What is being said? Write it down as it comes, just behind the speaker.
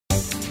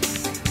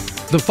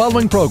The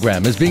following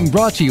program is being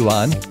brought to you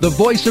on the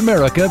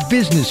VoiceAmerica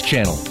Business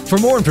Channel. For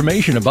more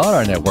information about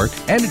our network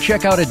and to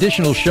check out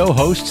additional show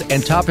hosts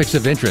and topics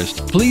of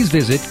interest, please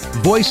visit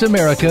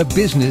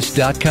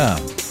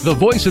voiceamericabusiness.com. The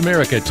Voice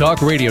America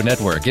Talk Radio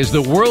Network is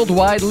the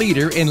worldwide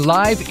leader in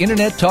live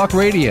Internet talk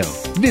radio.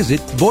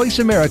 Visit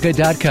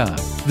voiceamerica.com.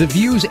 The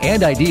views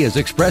and ideas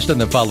expressed on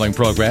the following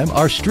program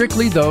are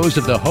strictly those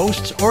of the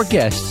hosts or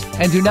guests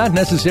and do not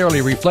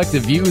necessarily reflect the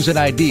views and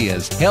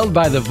ideas held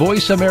by the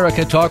Voice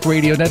America Talk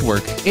Radio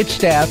Network, its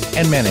staff,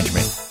 and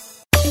management.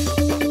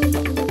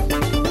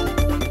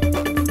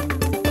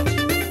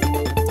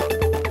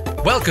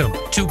 Welcome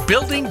to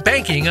Building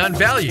Banking on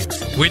Values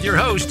with your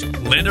host,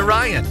 Linda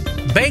Ryan.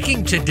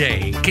 Banking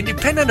today can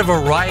depend on a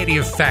variety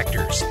of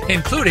factors,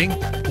 including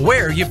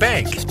where you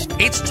bank.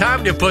 It's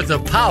time to put the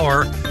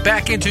power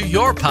back into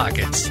your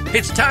pockets.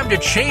 It's time to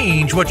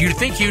change what you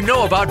think you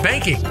know about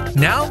banking.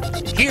 Now,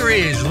 here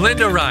is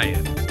Linda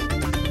Ryan.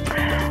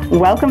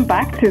 Welcome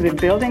back to the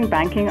Building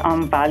Banking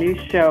on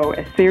Values show,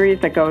 a series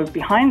that goes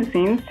behind the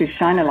scenes to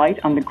shine a light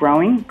on the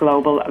growing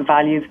global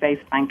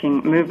values-based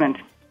banking movement.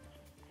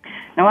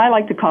 Now, I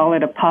like to call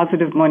it a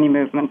positive money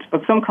movement,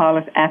 but some call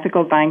it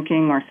ethical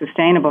banking or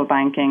sustainable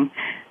banking,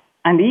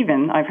 and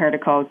even, I've heard it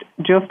called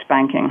just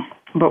banking.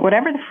 But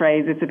whatever the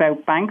phrase, it's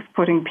about banks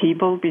putting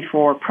people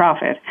before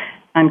profit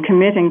and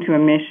committing to a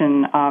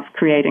mission of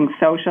creating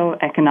social,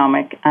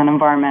 economic, and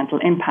environmental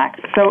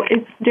impact. So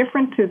it's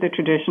different to the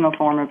traditional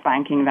form of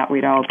banking that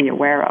we'd all be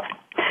aware of.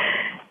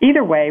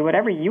 Either way,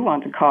 whatever you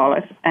want to call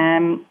it,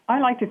 I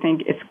like to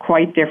think it's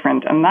quite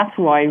different, and that's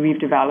why we've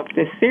developed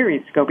this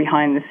series to go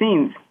behind the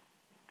scenes.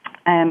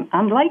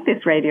 And like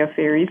this radio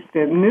series,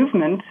 the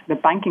movement, the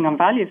Banking on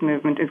Values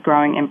movement, is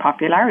growing in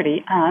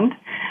popularity, and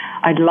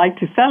I'd like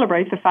to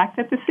celebrate the fact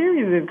that the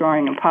series is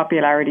growing in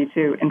popularity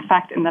too. In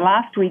fact, in the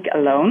last week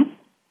alone,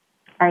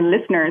 our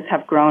listeners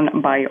have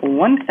grown by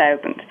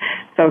 1,000.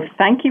 So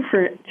thank you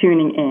for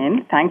tuning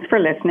in, thanks for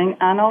listening,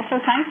 and also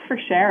thanks for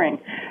sharing.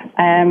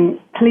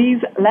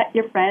 Please let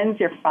your friends,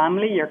 your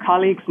family, your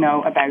colleagues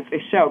know about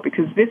this show,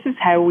 because this is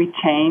how we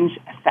change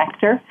a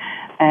sector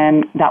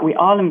that we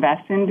all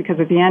invest in, because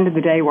at the end of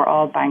the day, we're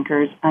all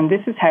bankers, and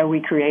this is how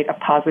we create a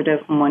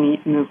positive money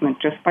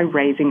movement, just by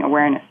raising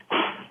awareness.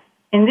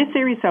 In this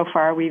series so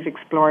far, we've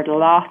explored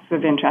lots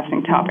of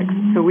interesting topics.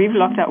 So we've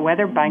looked at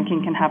whether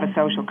banking can have a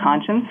social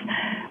conscience.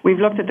 We've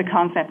looked at the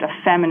concept of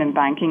feminine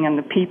banking and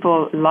the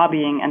people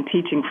lobbying and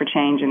teaching for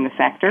change in the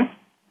sector.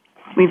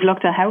 We've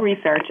looked at how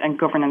research and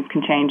governance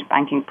can change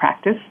banking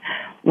practice,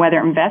 whether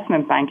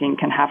investment banking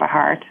can have a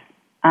heart,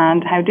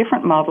 and how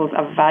different models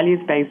of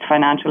values-based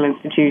financial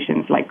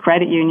institutions like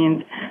credit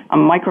unions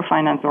and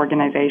microfinance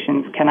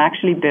organizations can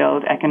actually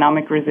build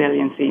economic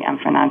resiliency and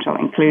financial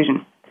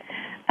inclusion.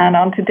 And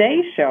on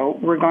today's show,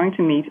 we're going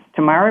to meet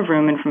Tamara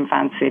from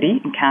Van City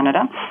in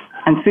Canada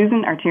and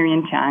Susan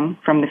Chang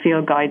from the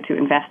Field Guide to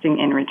Investing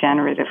in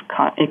Regenerative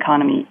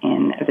Economy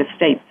in the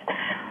States.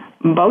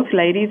 Both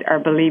ladies are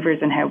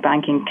believers in how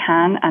banking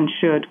can and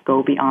should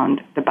go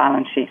beyond the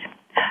balance sheet.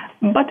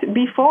 But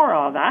before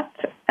all that,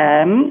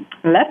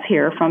 let's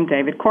hear from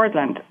David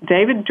Cordland.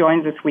 David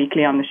joins us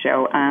weekly on the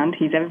show, and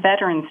he's a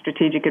veteran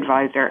strategic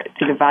advisor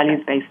to the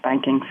values-based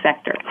banking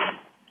sector.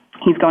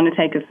 He's going to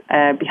take us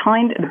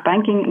behind the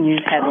banking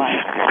news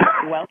headlines.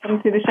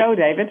 Welcome to the show,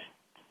 David.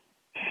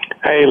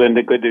 Hey,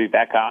 Linda. Good to be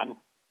back on.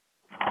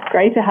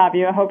 Great to have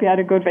you. I hope you had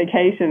a good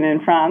vacation in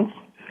France.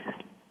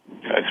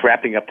 It's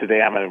wrapping up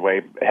today. I'm on my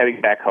way,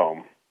 heading back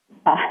home.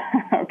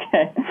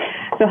 Okay.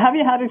 So have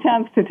you had a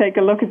chance to take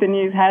a look at the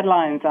news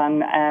headlines,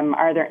 and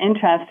are there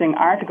interesting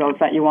articles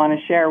that you want to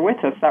share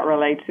with us that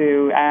relate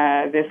to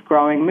this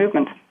growing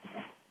movement?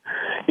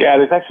 Yeah,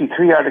 there's actually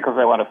 3 articles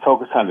I want to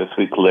focus on this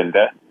week,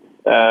 Linda.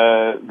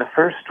 The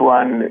first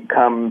one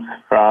comes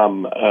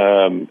from,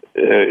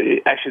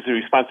 actually, it's a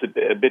response a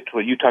bit to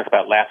what you talked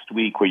about last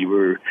week, where you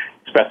were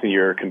expressing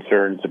your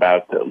concerns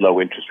about the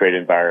low interest rate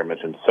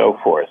environment and so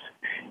forth.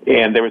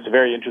 And there was a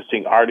very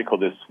interesting article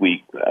this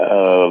week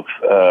of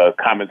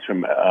comments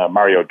from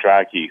Mario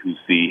Draghi, who's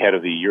the head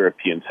of the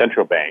European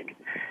Central Bank.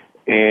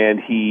 And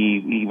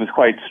he was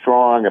quite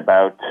strong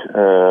about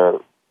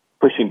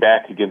pushing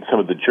back against some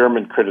of the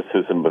German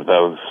criticism of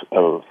those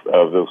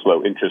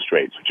low interest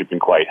rates, which have been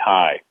quite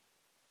high.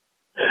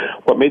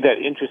 What made that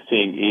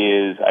interesting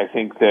is, I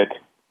think that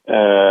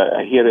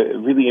he had a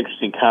really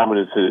interesting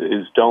comment: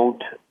 is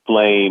don't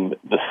blame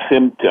the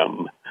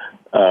symptom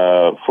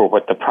for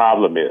what the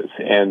problem is.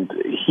 And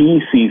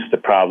he sees the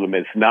problem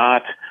as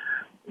not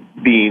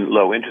being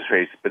low interest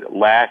rates, but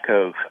lack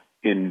of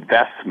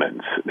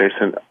investments. There's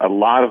a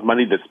lot of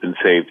money that's been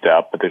saved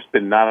up, but there's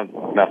been not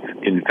enough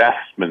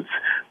investments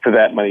for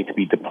that money to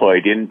be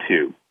deployed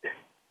into.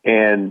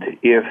 And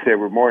if there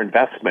were more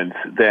investments,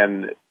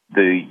 then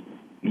the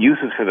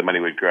uses for the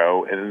money would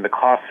grow, and then the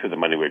costs for the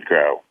money would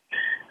grow.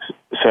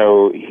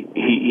 So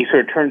he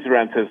sort of turns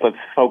around and says, let's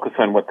focus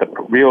on what the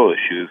real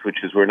issue is,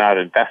 which is we're not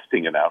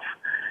investing enough.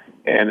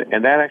 And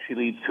that actually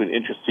leads to an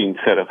interesting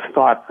set of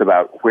thoughts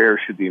about where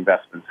should the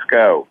investments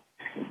go.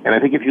 And I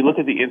think if you look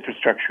at the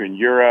infrastructure in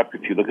Europe,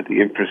 if you look at the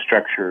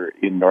infrastructure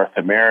in North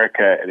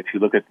America, and if you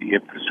look at the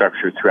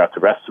infrastructure throughout the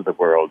rest of the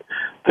world,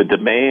 the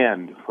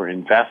demand for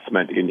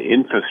investment in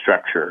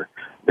infrastructure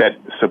that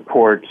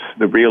supports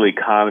the real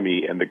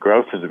economy and the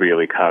growth of the real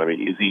economy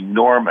is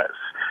enormous.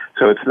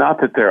 So it's not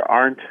that there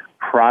aren't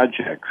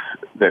projects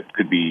that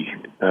could be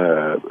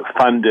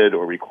funded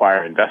or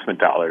require investment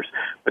dollars,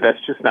 but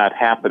that's just not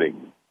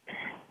happening.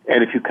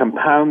 And if you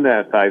compound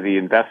that by the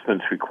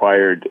investments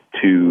required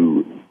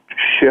to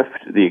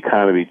shift the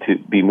economy to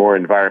be more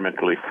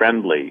environmentally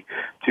friendly,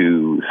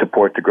 to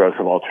support the growth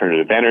of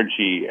alternative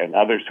energy and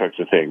other sorts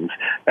of things,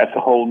 that's a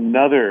whole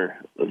nother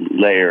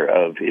layer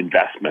of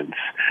investments.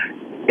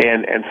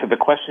 And so the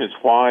question is,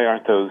 why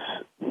aren't those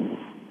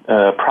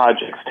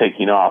projects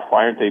taking off?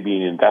 Why aren't they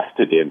being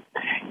invested in?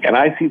 And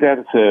I see that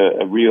as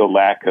a real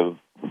lack of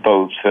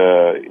both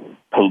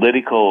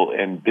political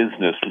and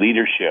business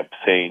leadership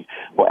saying,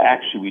 well,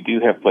 actually, we do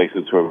have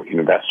places where we can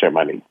invest our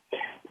money.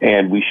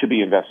 And we should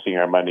be investing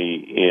our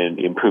money in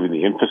improving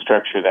the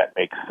infrastructure that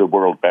makes the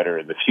world better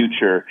in the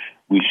future.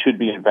 We should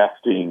be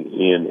investing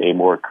in a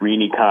more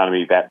green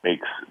economy that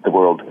makes the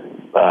world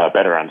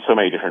better on so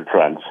many different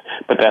fronts.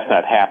 But that's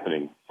not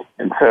happening.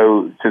 And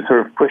so to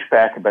sort of push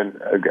back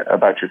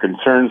about your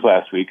concerns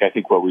last week, I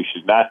think what we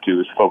should not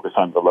do is focus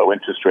on the low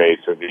interest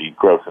rates or the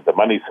growth of the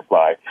money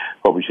supply.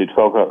 What we should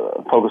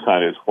focus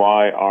on is,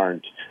 why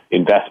aren't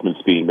investments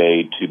being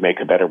made to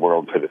make a better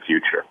world for the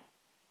future?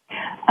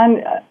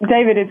 And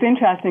David, it's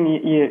interesting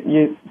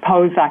you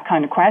pose that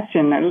kind of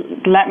question.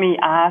 Let me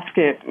ask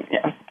it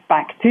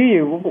back to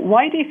you.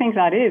 Why do you think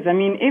that is? I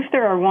mean, if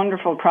there are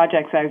wonderful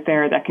projects out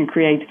there that can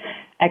create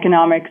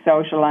economic,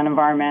 social, and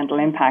environmental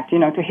impact,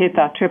 to hit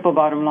that triple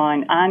bottom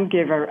line and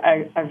give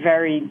a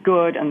very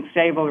good and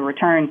stable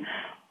return,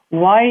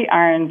 why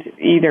aren't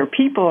either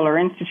people or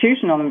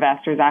institutional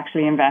investors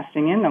actually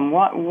investing in them?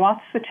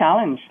 What's the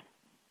challenge?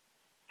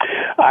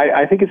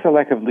 I think it's a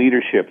lack of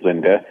leadership,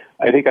 Linda.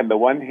 I think on the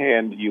one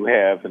hand, you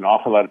have an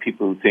awful lot of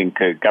people who think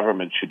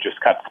government should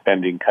just cut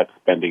spending.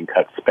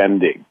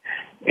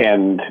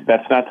 And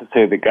that's not to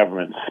say that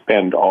governments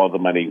spend all the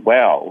money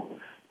well,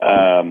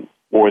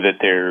 or that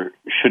there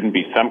shouldn't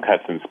be some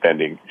cuts in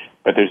spending.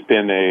 But there's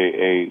been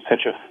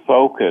such a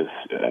focus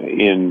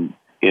in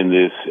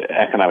this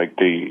economic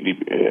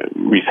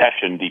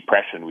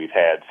depression we've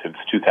had since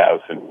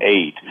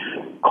 2008,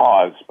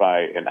 caused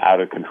by an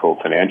out-of-control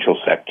financial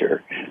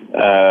sector,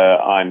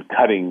 on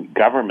cutting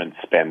government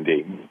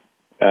spending,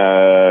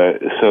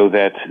 so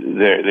that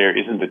there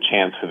isn't a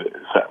chance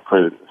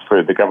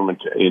for the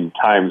government in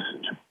times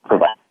to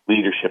provide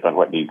leadership on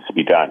what needs to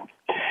be done.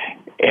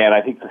 And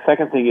I think the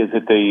second thing is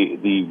that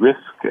the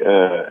risk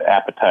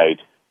appetite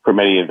for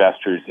many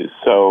investors is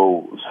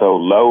so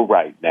low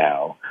right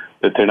now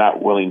that they're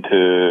not willing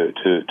to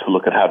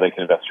look at how they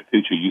can invest for the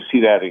future. You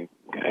see that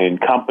in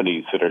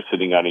companies that are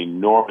sitting on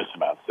enormous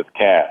amounts of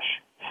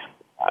cash.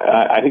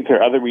 I think there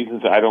are other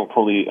reasons that I don't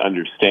fully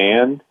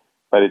understand,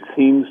 but it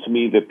seems to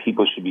me that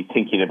people should be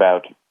thinking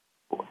about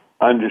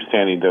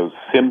understanding those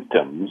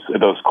symptoms,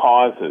 those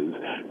causes,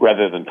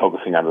 rather than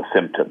focusing on the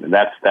symptom. And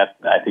that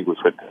I think was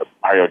what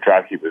Mario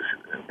Draghi was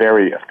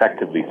very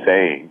effectively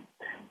saying,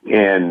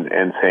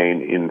 and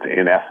saying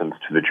in essence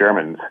to the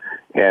Germans,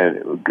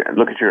 and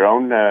look at your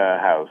own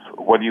house.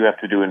 What do you have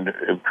to do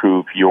to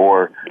improve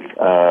your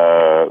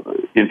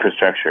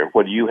infrastructure?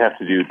 What do you have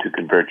to do to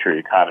convert your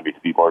economy to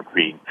be more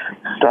green?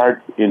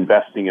 Start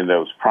investing in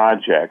those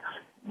projects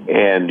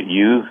and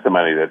use the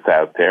money that's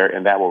out there,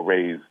 and that will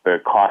raise the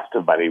cost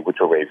of money, which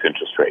will raise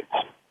interest rates.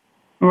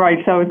 Right,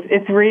 so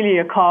it's really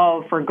a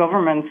call for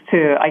governments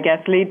to, I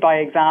guess, lead by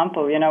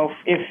example.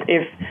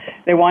 If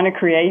they want to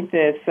create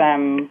this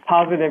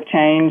positive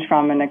change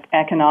from an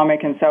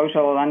economic and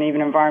social and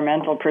even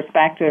environmental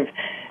perspective,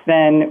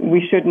 then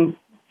we shouldn't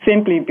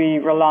simply be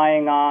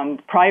relying on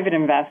private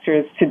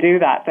investors to do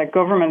that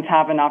governments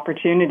have an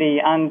opportunity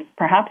and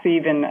perhaps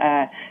even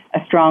a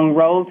strong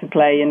role to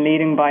play in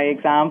leading by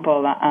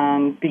example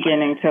and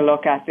beginning to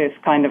look at this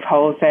kind of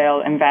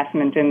wholesale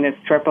investment in this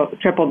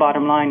triple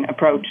bottom line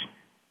approach.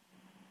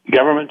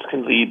 Governments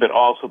can lead, but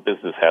also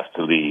business has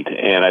to lead.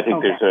 And I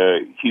think there's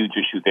a huge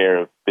issue there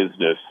of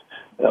business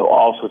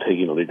also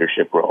taking a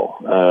leadership role.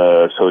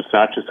 So it's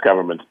not just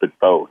governments, but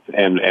both.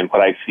 And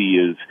what I see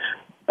is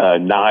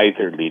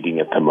neither leading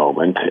at the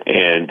moment.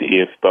 And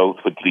if both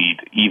would lead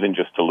even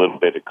just a little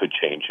bit, it could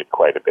change it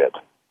quite a bit.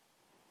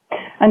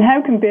 And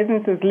how can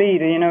businesses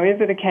lead?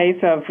 Is it a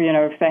case of,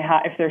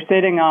 if they're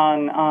sitting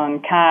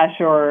on cash,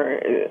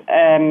 or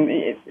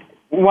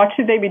what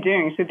should they be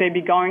doing? Should they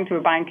be going to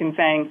a bank and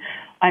saying,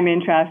 I'm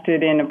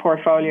interested in a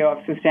portfolio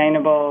of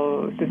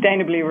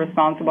sustainably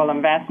responsible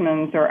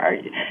investments? Or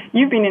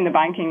you've been in the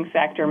banking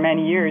sector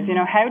many years.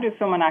 How does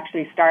someone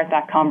actually start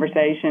that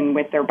conversation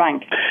with their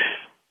bank?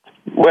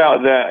 Well,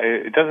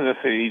 it doesn't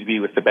necessarily need to be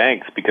with the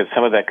banks, because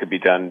some of that could be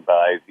done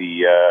by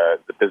the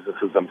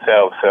businesses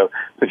themselves. So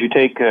if you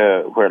take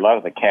where a lot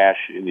of the cash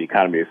in the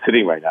economy is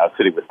sitting right now, it's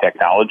sitting with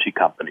technology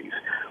companies.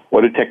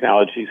 What do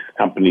technology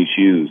companies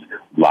use?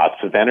 Lots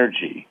of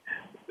energy.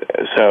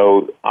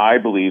 So I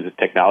believe that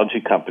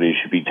technology companies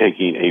should be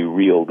taking a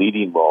real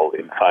leading role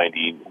in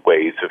finding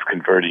ways of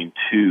converting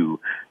to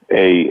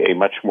a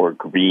much more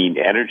green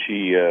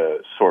energy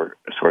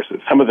sources.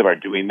 Some of them are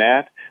doing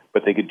that,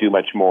 but they could do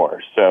much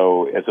more.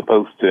 So as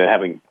opposed to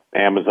having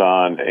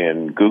Amazon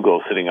and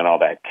Google sitting on all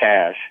that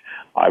cash,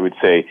 I would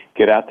say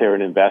get out there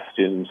and invest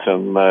in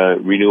some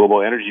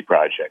renewable energy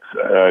projects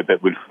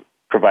that would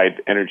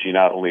provide energy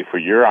not only for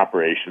your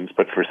operations,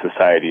 but for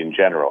society in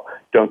general.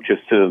 Don't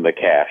just sit on the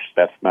cash.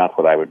 That's not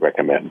what I would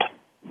recommend.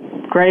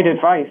 Great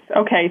advice.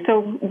 Okay,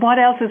 so what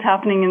else is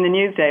happening in the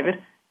news,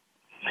 David?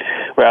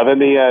 Well, then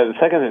the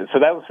second, so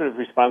that was sort of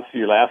response to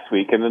your last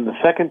week, and then the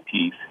second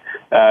piece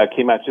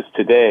came out just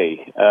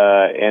today,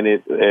 and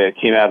it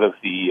came out of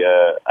the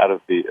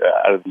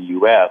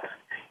U.S.,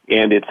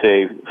 and it's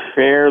a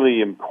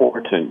fairly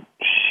important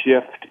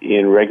shift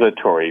in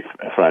regulatory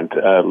front,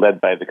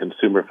 led by the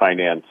Consumer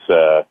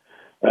Financial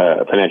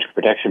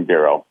Protection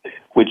Bureau,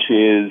 which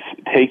is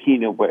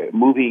taking away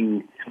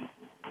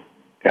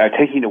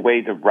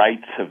the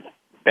rights of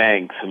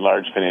banks and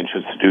large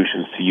financial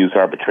institutions to use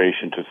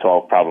arbitration to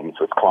solve problems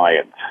with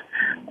clients.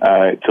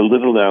 It's a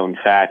little-known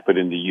fact, but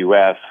in the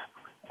U.S.,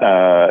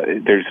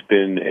 there's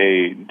been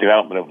a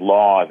development of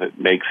law that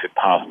makes it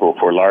possible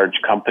for large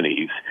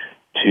companies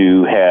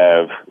to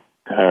have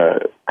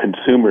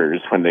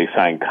consumers, when they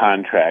sign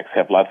contracts,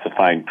 have lots of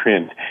fine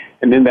print,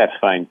 and in that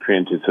fine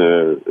print is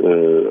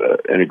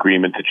an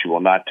agreement that you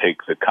will not take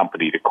the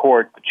company to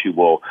court, but you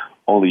will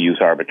only use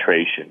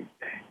arbitration.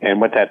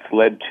 And what that's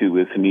led to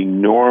is an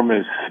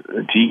enormous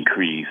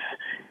decrease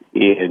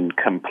in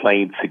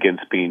complaints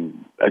against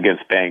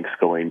banks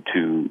going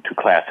to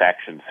class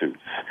action suits.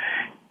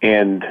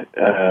 And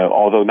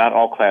although not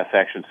all class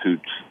action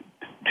suits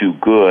do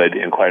good,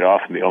 and quite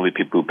often the only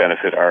people who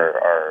benefit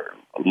are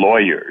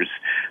lawyers,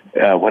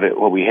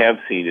 what we have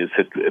seen is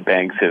that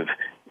banks have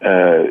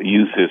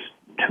used this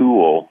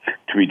tool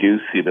to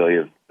reduce the ability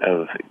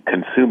of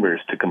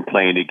consumers to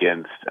complain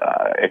against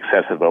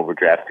excessive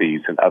overdraft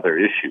fees and other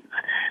issues.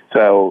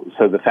 So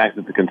the fact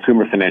that the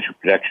Consumer Financial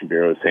Protection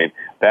Bureau is saying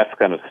that's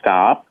going to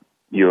stop,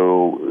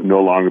 you'll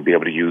no longer be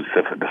able to use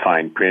the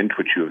fine print,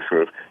 which you have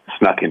sort of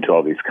snuck into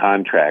all these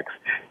contracts,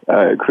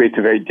 creates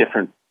a very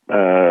different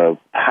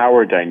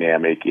power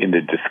dynamic in the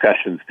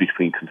discussions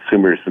between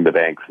consumers and the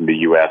banks in the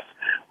U.S.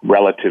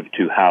 relative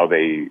to how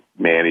they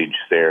manage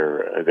their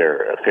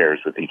affairs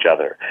with each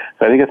other.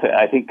 So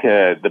I think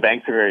the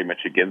banks are very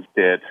much against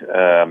it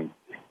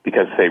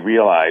because they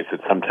realize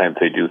that sometimes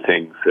they do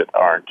things that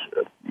aren't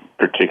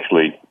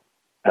particularly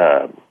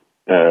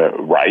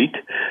right,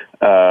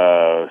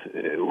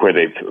 where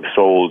they've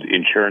sold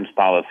insurance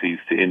policies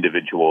to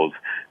individuals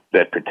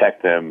that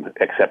protect them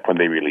except when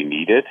they really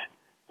need it.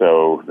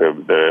 So this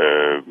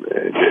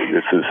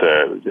is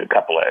a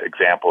couple of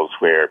examples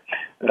where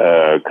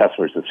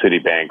customers of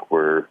Citibank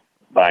were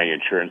buying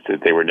insurance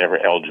that they were never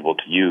eligible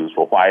to use.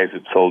 Well, why is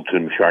it sold to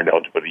them if you aren't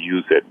eligible to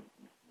use it?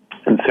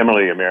 And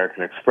similarly,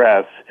 American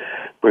Express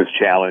was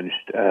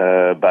challenged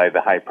by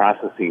the high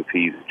processing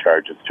fees it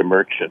charges to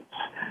merchants.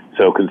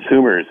 So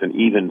consumers and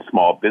even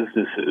small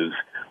businesses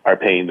are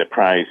paying the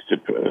price to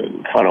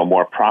funnel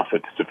more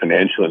profits to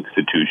financial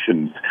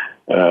institutions,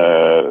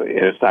 and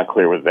it's not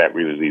clear whether that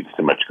really leads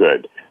to much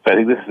good. So I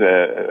think this is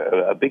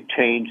a big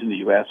change in the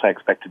U.S. I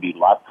expect to be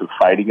lots of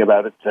fighting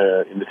about it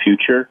in the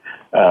future,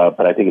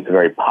 but I think it's a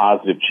very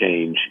positive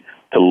change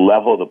to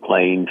level the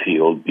playing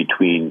field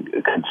between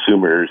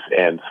consumers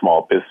and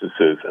small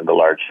businesses and the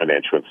large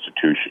financial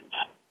institutions.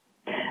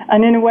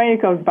 And in a way,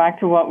 it goes back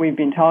to what we've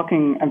been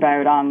talking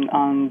about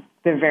on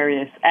the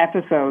various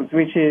episodes,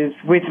 which is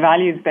with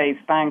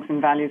values-based banks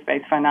and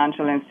values-based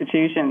financial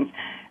institutions,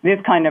 this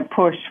kind of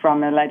push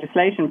from a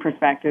legislation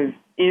perspective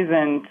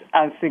isn't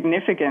as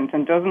significant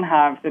and doesn't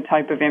have the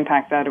type of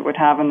impact that it would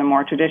have on the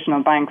more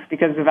traditional banks,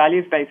 because the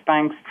values-based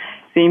banks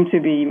seem to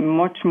be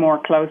much more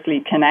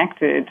closely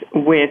connected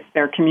with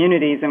their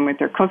communities and with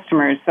their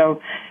customers. So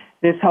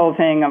this whole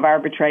thing of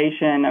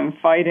arbitration and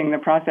fighting the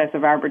process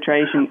of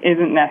arbitration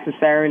isn't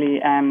necessarily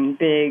as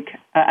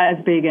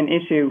big an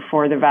issue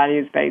for the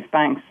values-based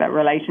banks. That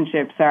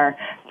relationships are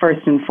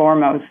first and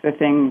foremost the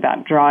thing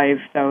that drive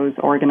those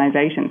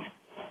organizations.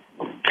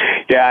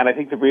 Yeah, and I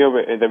think the real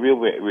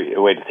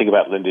way to think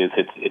about, Linda, is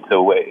it's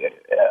a way.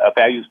 A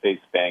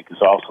values-based bank is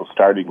also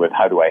starting with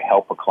how do I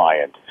help a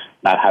client,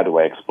 not how do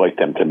I exploit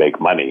them to make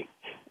money.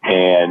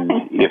 And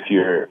if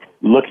you're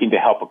looking to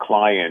help a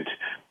client,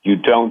 you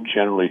don't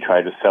generally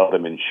try to sell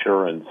them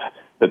insurance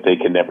that they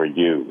can never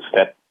use.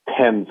 That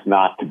tends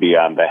not to be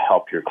on the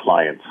help your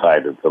client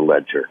side of the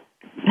ledger.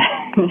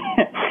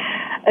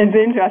 It's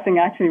interesting,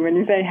 actually, when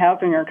you say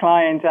helping your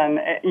client and,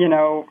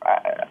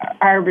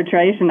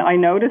 arbitration. I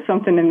noticed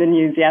something in the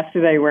news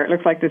yesterday where it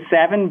looks like the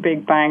 7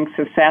 big banks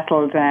have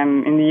settled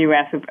in the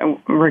U.S.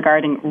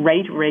 regarding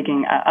rate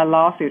rigging, a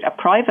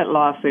private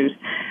lawsuit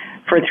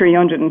for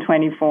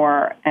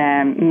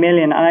 $324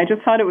 million. And I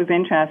just thought it was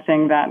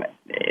interesting that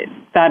it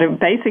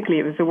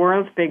was the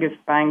world's biggest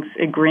banks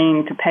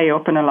agreeing to pay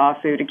up in a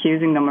lawsuit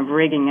accusing them of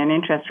rigging an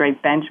interest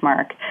rate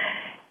benchmark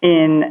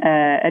in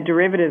a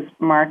derivatives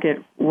market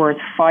worth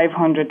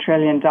 $500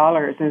 trillion.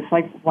 It's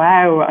like,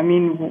 wow, I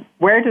mean,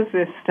 where does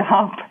this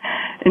stop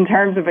in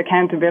terms of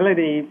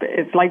accountability?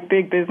 It's like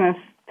big business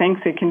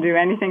thinks it can do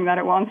anything that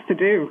it wants to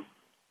do.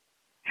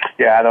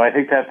 Yeah, no, I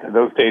think that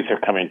those days are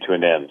coming to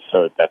an end,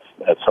 so that's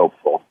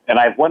hopeful. And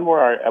I have one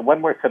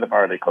more set of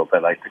articles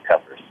I'd like to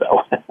cover.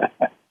 So,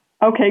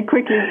 okay,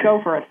 quickly go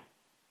for it.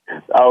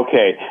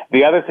 Okay.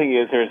 The other thing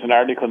is there's an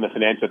article in the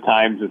Financial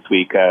Times this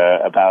week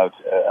about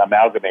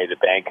Amalgamated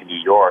Bank in New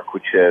York,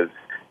 which has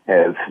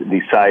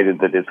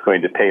decided that it's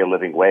going to pay a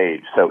living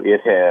wage. So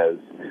it has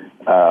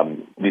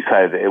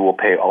decided that it will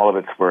pay all of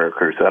its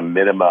workers a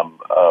minimum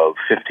of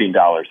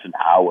 $15 an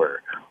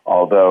hour,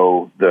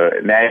 although the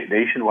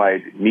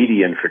nationwide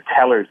median for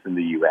tellers in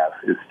the U.S.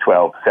 is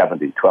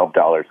 $12.70.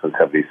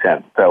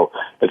 So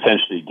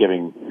essentially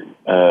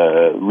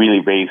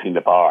really raising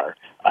the bar.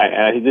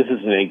 I think this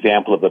is an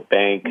example of a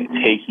bank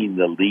taking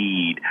the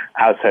lead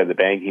outside the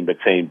banking, but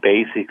saying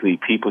basically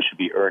people should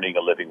be earning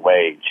a living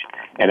wage.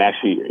 And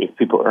actually, if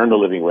people earn a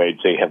living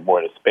wage, they have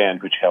more to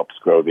spend, which helps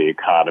grow the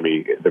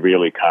economy, the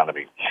real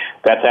economy.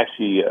 That's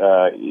actually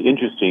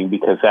interesting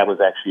because that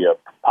was actually a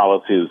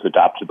policy that was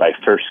adopted by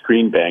First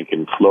Screen Bank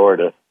in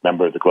Florida,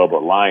 member of the Global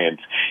Alliance,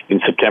 in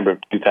September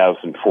of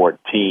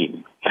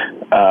 2014.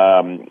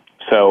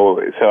 So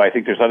I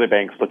think there's other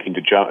banks looking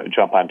to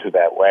jump onto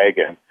that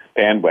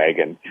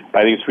bandwagon. But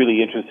I think it's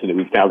really interesting that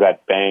we've now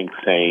got banks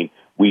saying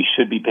we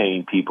should be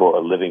paying people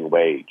a living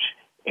wage.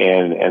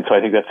 And so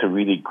I think that's a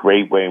really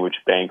great way in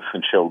which banks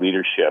can show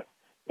leadership.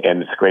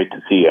 And it's great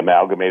to see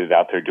Amalgamated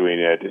out there doing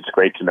it. It's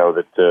great to know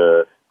that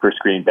First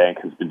Green Bank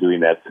has been doing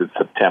that since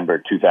September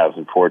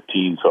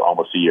 2014, so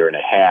almost a year and a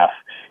half.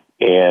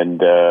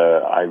 And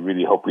I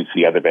really hope we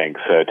see other banks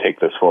take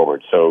this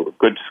forward. So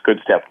good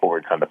step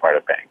forwards on the part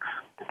of banks.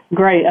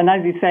 Great. And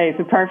as you say, it's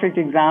a perfect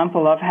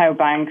example of how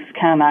banks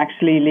can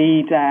actually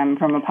lead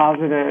from a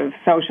positive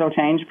social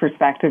change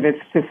perspective. It's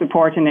to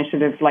support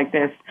initiatives like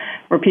this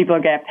where people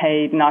get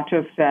paid not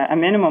just a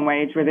minimum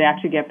wage, where they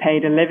actually get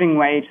paid a living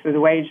wage, so the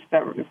wage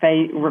that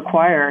they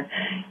require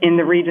in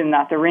the region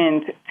that they're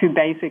in to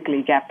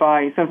basically get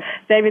by. So,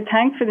 David,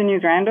 thanks for the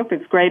news roundup.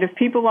 It's great. If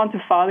people want to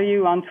follow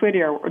you on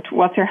Twitter,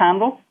 what's your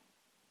handle?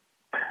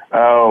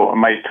 Oh,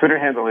 my Twitter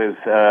handle is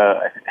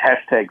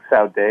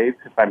 #SouthDave.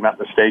 If I'm not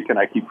mistaken,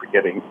 I keep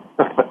forgetting.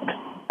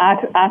 at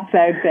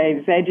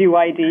SouthDave,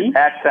 ZUID.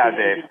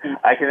 @SouthDave.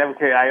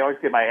 I always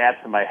get my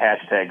 @ and my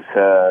hashtags,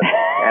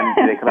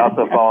 and they can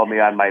also follow me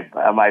on my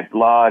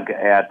blog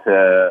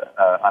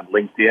on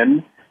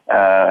LinkedIn.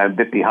 I'm a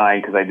bit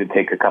behind because I did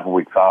take a couple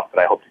weeks off,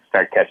 but I hope to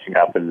start catching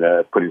up and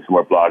putting some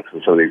more blogs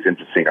and some of these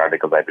interesting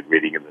articles I've been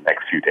reading in the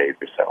next few days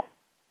or so.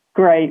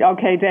 Great.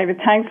 Okay,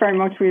 David, thanks very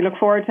much. We look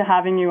forward to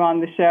having you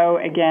on the show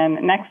again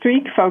next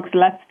week. Folks,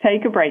 let's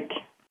take a break.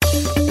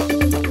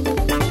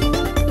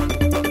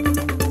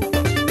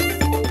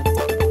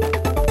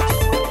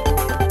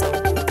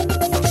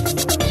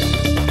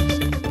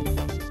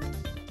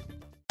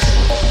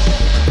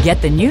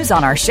 Get the news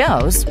on our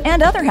shows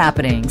and other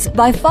happenings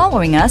by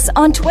following us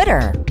on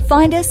Twitter.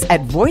 Find us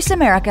at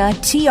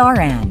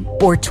VoiceAmericaTRN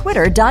or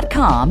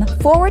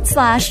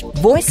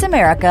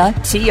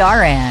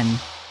twitter.com/VoiceAmericaTRN.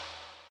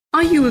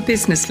 Are you a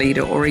business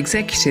leader or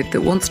executive that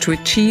wants to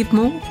achieve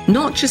more?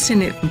 Not just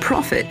in it for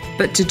profit,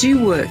 but to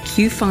do work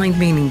you find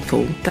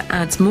meaningful that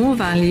adds more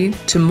value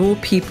to more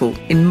people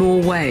in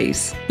more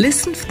ways.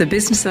 Listen for the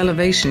Business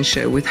Elevation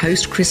Show with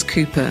host Chris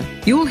Cooper.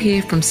 You'll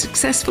hear from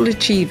successful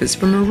achievers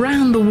from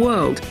around the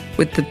world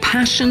with the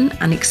passion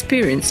and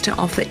experience to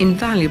offer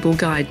invaluable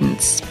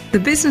guidance. The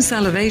Business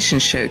Elevation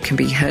Show can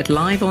be heard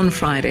live on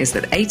Fridays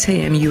at 8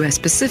 a.m. US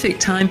Pacific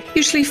Time,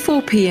 usually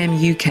 4 p.m.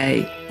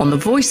 UK, on the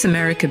Voice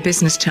America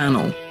Business Channel.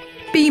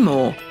 Be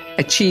more,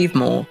 achieve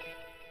more.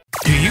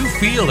 Do you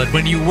feel that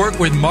when you work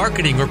with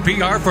marketing or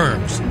PR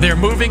firms, they're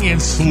moving in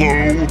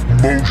slow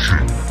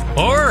motion?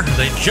 Or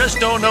they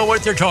just don't know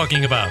what they're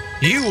talking about?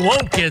 You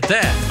won't get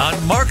that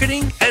on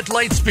Marketing at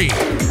Lightspeed.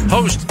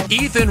 Host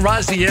Ethan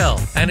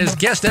Raziel and his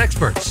guest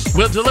experts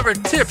will deliver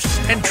tips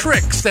and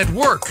tricks that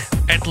work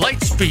at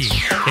Lightspeed.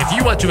 If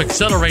you want to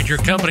accelerate your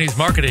company's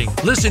marketing,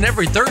 listen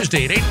every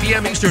Thursday at 8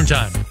 p.m. Eastern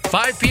Time,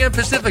 5 p.m.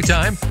 Pacific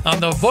Time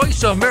on the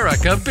Voice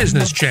America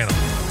Business Channel.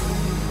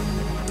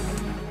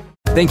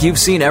 Think you've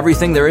seen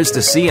everything there is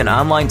to see in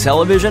online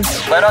television?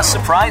 Let us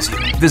surprise you.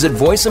 Visit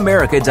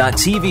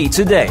voiceamerica.tv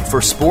today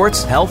for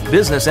sports, health,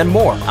 business, and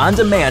more on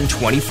demand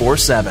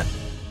 24/7.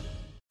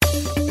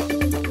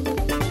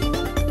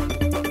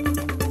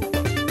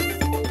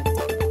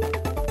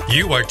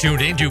 You are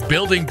tuned in to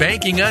Building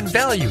Banking on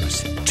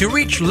Values. To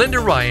reach Linda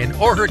Ryan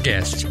or her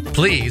guest,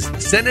 please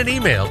send an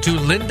email to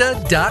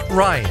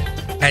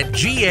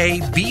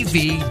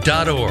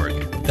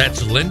linda.ryan@gabv.org.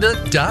 That's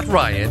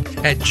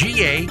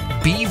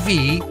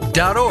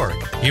linda.ryan@gabv.org.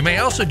 You may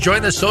also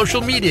join the social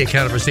media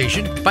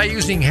conversation by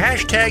using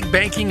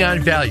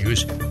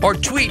 #BankingOnValues or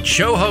tweet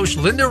show host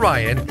Linda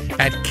Ryan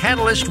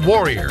 @Catalyst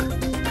Warrior.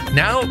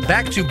 Now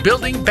back to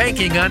Building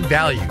Banking on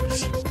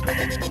Values.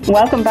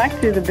 Welcome back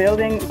to the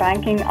Building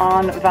Banking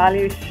on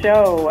Value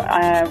show.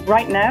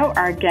 Right now,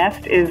 our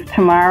guest is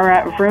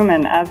Tamara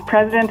Vrooman. As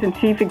President and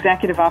Chief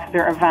Executive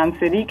Officer of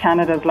Vancity,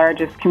 Canada's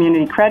largest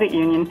community credit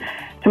union,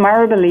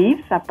 Tamara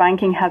believes that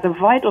banking has a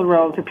vital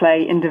role to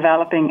play in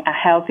developing a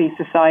healthy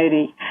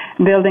society,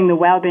 building the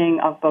well-being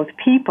of both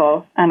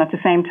people and at the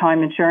same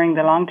time ensuring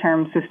the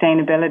long-term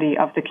sustainability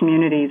of the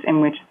communities in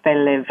which they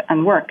live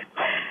and work.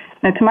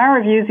 Now,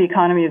 Tamara views the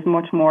economy as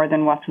much more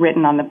than what's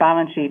written on the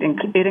balance sheet.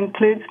 It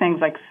includes things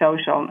like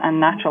social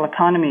and natural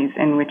economies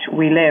in which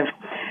we live.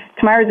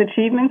 Tamara's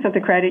achievements at the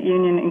credit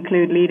union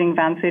include leading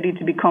Vancity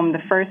to become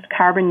the first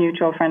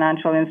carbon-neutral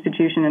financial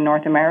institution in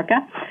North America,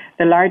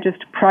 the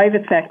largest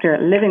private sector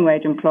living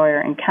wage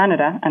employer in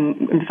Canada,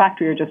 and in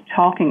fact we were just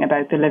talking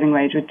about the living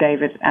wage with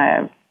David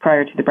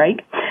prior to the break,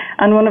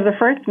 and one of the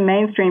first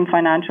mainstream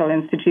financial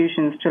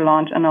institutions to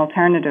launch an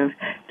alternative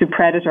to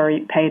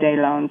predatory payday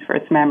loans for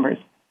its members.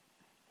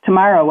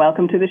 Tamara,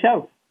 welcome to the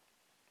show.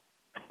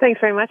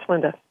 Thanks very much,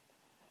 Linda.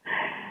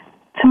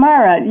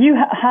 Tamara, you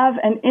have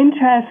an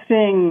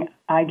interesting,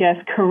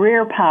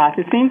 career path.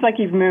 It seems like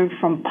you've moved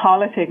from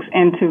politics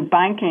into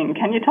banking.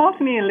 Can you talk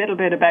to me a little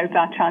bit about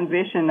that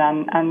transition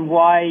and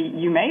why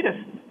you made it?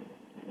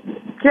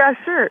 Yeah,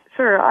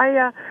 sure.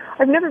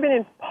 I've never been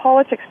in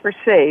politics per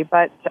se,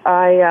 but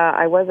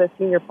I was a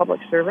senior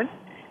public servant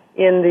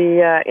in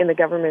the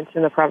government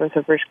in the province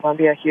of British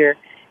Columbia here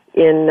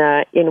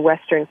in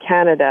Western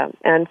Canada,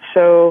 and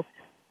so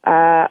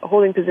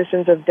holding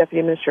positions of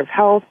Deputy Minister of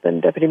Health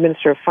and Deputy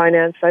Minister of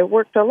Finance, I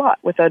worked a lot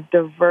with a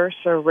diverse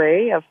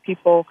array of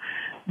people,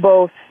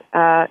 both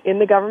in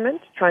the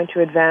government trying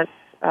to advance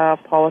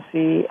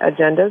policy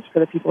agendas for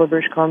the people of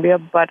British Columbia,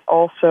 but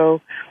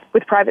also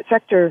with private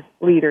sector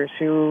leaders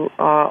who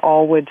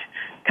all would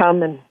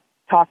come and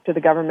talk to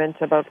the government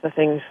about the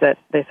things that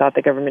they thought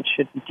the government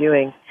should be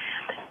doing.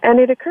 And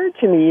it occurred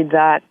to me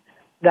that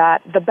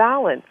the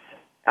balance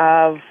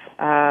of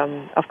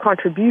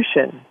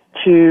contribution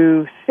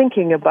to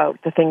thinking about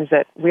the things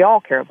that we all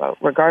care about,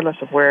 regardless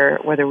of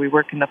whether we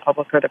work in the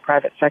public or the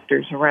private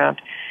sectors, around,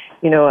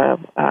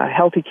 a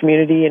healthy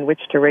community in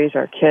which to raise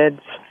our kids,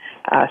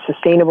 a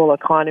sustainable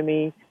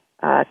economy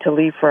to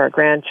leave for our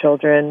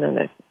grandchildren,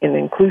 and an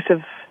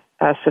inclusive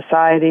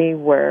society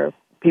where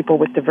people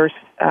with diverse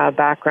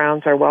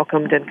backgrounds are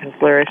welcomed and can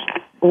flourish,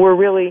 were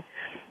really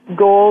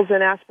goals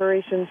and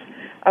aspirations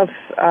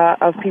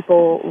of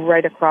people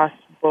right across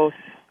both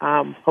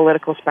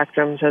political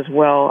spectrums as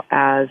well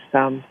as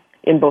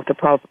in both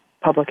the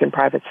public and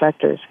private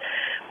sectors.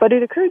 But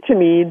it occurred to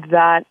me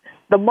that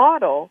the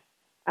model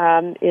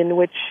in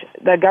which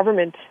the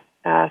government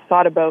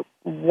thought about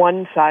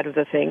one side of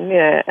the thing,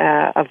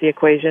 of the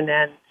equation,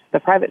 and the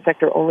private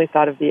sector only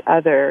thought of the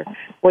other,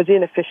 was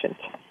inefficient,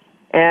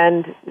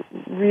 and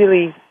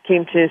really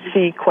came to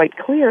see quite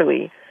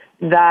clearly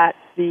that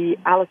the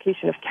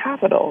allocation of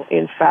capital,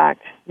 in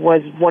fact,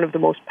 was one of the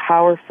most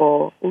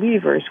powerful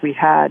levers we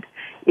had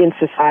in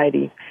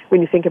society.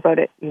 When you think about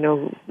it,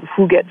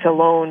 who gets a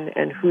loan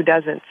and who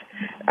doesn't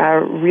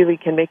really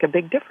can make a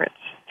big difference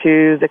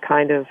to the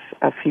kind of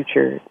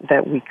future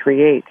that we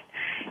create.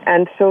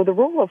 And so the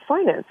role of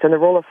finance and the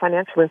role of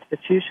financial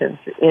institutions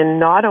in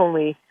not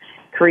only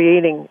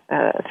creating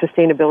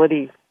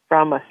sustainability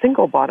from a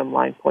single bottom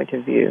line point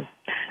of view,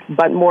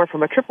 but more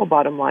from a triple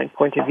bottom line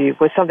point of view,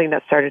 was something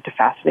that started to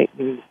fascinate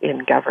me in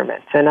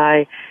government. And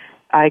I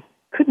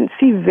couldn't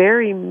see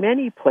very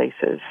many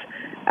places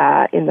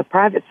in the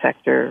private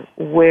sector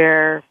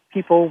where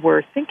people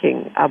were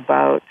thinking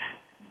about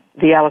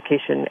the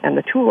allocation and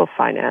the tool of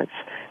finance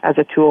as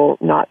a tool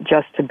not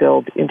just to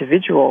build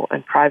individual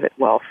and private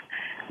wealth,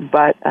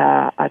 but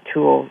a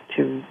tool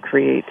to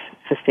create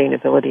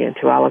sustainability and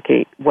to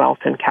allocate wealth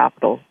and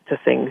capital to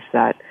things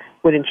that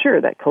would ensure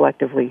that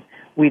collectively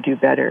we do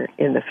better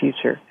in the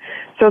future.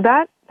 So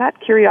that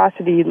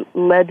curiosity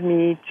led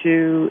me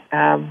to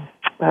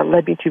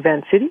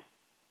Vancity,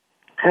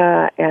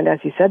 and as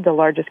you said, the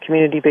largest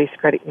community-based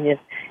credit union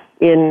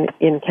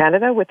in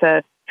Canada, with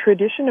a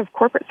tradition of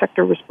corporate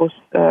sector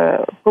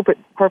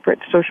corporate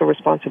social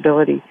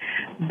responsibility,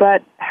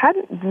 but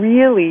hadn't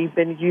really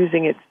been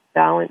using its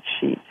balance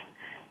sheet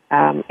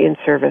in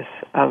service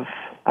of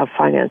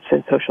finance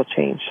and social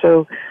change.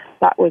 So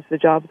that was the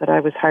job that I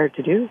was hired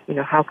to do.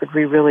 How could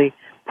we really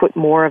put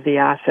more of the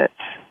assets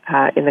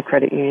in the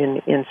credit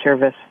union in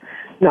service,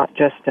 not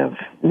just of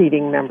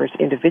meeting members'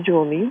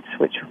 individual needs,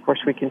 which of course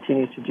we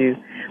continue to do,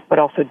 but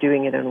also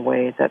doing it in a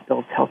way that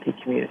builds healthy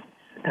communities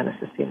and a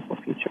sustainable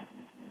future.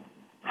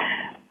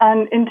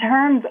 And in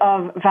terms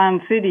of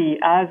Vancity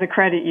as a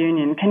credit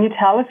union, can you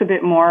tell us a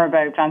bit more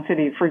about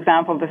Vancity? For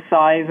example, the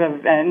size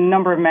of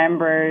number of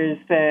members,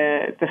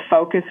 the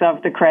focus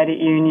of the credit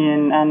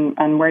union,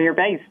 and where you're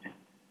based.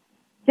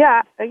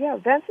 Yeah.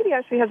 Vancity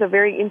actually has a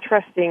very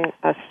interesting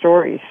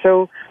story.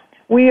 So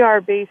we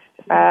are based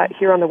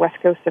here on the west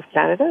coast of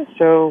Canada.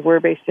 So we're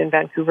based in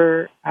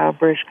Vancouver,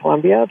 British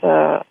Columbia,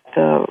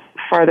 the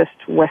farthest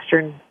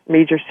western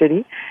major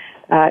city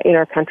in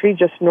our country,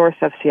 just north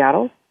of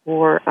Seattle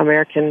for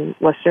American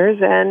listeners.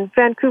 And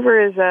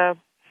Vancouver is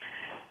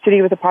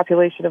city with a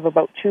population of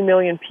about 2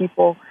 million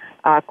people,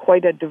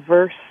 quite a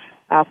diverse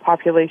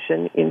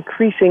population,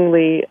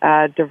 increasingly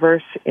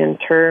diverse in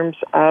terms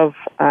of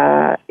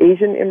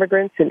Asian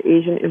immigrants and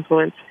Asian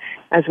influence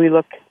as we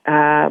look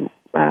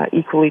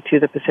equally to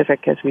the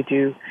Pacific as we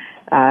do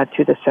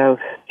to the south,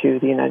 to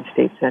the United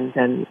States, and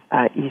then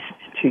east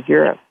to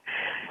Europe.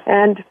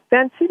 And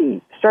Van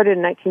City started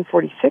in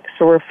 1946,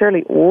 so we're a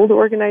fairly old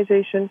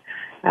organization.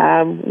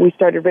 We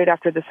started right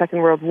after the Second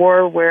World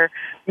War, where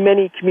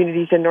many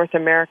communities in North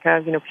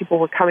America, people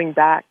were coming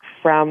back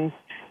from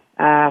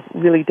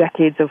really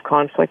decades of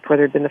conflict,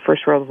 whether it had been the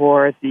First World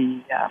War,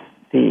 the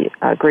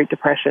Great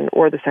Depression,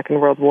 or the Second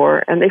World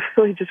War, and they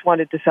really just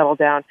wanted to settle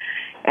down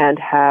and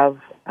have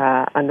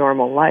a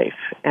normal life.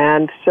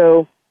 And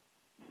so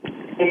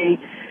they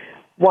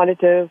wanted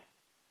to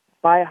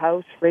buy a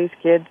house, raise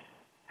kids,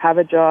 have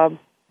a job,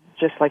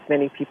 just like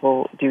many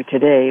people do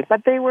today.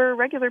 But they were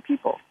regular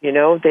people,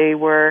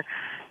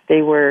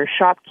 They were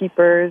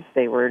shopkeepers,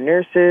 they were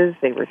nurses,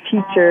 they were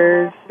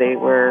teachers, they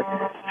were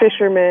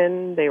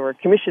fishermen, they were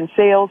commission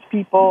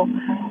salespeople,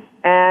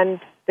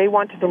 and they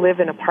wanted to live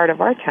in a part of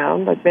our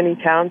town. Like many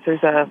towns,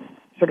 there's a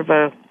sort of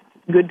a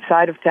good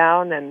side of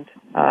town and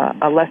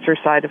a lesser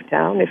side of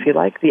town, if you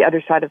like, the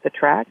other side of the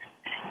tracks.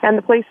 And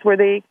the place where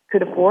they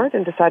could afford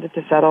and decided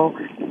to settle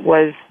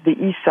was the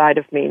east side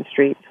of Main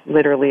Street,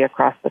 literally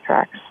across the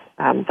tracks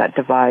that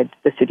divide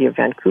the city of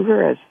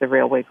Vancouver as the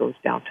railway goes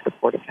down to the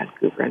port of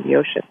Vancouver and the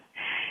ocean.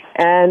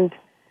 And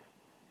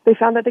they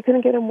found that they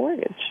couldn't get a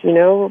mortgage.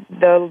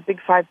 The big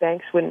five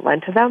banks wouldn't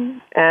lend to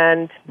them,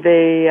 and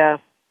they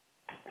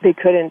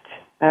couldn't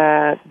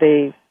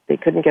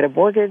get a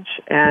mortgage,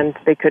 and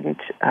they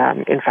couldn't,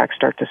 in fact,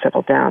 start to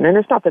settle down. And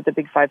it's not that the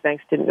big five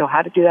banks didn't know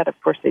how to do that. Of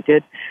course they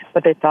did.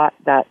 But they thought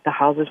that the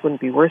houses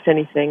wouldn't be worth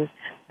anything,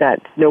 that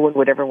no one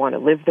would ever want to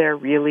live there,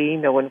 really.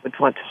 No one would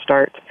want to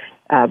start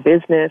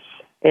business.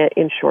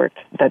 In short,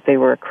 that they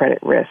were a credit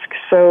risk.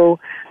 So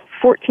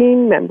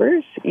 14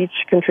 members each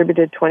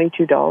contributed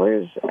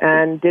 $22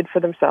 and did for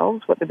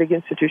themselves what the big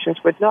institutions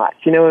would not.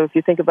 If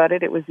you think about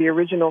it, it was the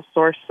original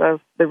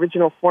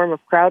form of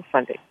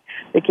crowdfunding.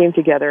 They came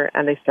together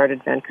and they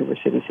started Vancouver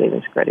City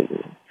Savings Credit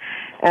Union.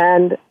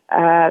 And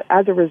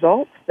as a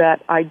result,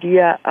 that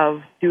idea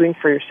of doing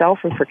for yourself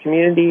and for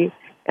community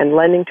and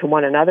lending to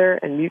one another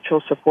and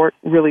mutual support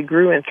really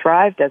grew and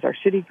thrived as our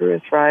city grew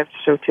and thrived.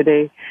 So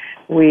today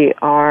we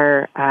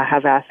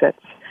have assets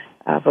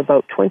of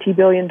about $20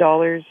 billion,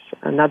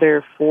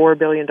 another $4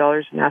 billion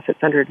in assets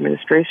under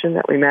administration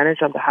that we manage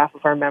on behalf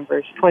of our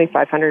members,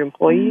 2,500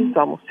 employees,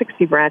 almost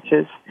 60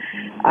 branches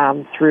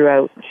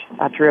throughout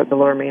the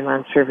Lower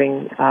Mainland,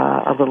 serving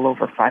a little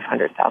over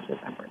 500,000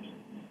 members.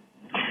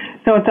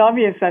 So it's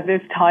obvious that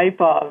this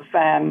type of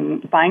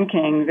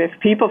banking, this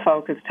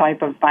people-focused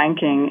type of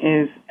banking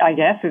is,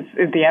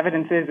 the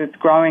evidence is it's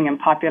growing in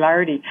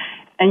popularity.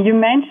 And you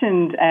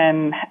mentioned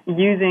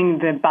using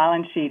the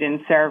balance sheet in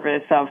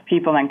service of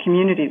people and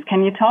communities.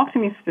 Can you talk to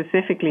me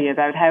specifically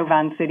about how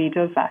Van City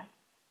does that?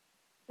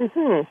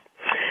 Mm-hmm.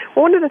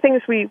 Well, one of the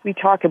things we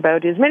talk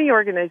about is many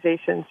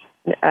organizations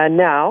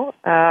now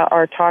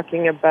are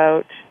talking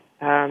about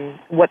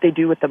what they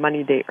do with the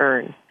money they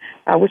earn,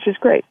 which is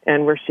great.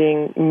 And we're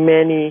seeing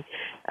many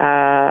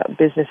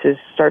businesses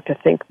start to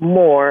think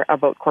more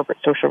about corporate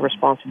social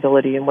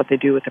responsibility and what they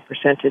do with a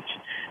percentage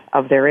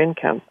of their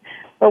income.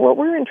 But what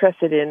we're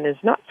interested in is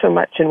not so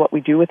much in what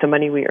we do with the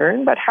money we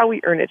earn, but how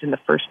we earn it in the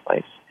first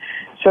place.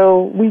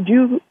 So we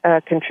do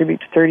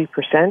contribute 30%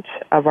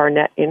 of our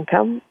net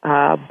income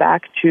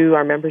back to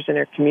our members in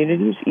our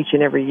communities each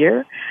and every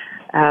year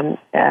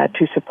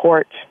to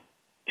support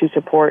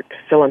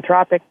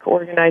philanthropic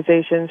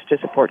organizations, to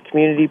support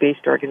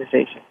community-based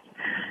organizations.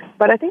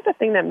 But I think the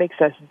thing that makes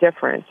us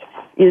different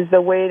is the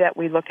way that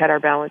we look at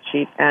our balance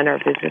sheet and our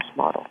business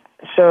model.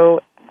 So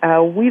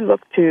we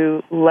look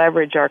to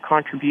leverage our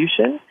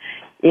contribution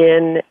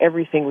in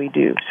everything we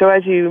do. So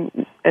as you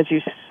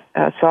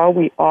saw,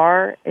 we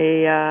are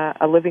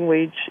a living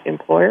wage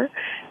employer.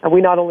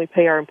 We not only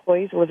pay our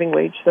employees a living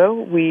wage, though,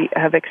 we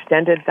have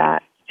extended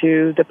that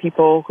to the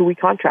people who we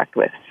contract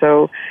with.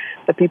 So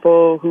the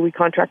people who we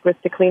contract with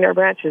to clean our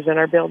branches and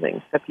our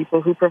buildings, the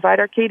people who provide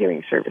our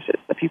catering services,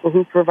 the people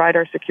who provide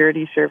our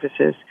security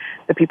services,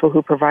 the people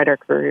who provide our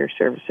courier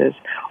services.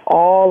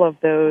 All of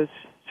those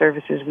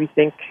services, we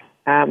think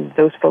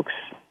those folks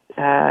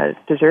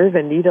deserve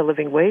and need a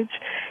living wage.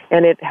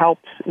 And it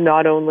helps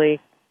not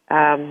only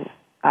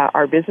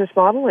our business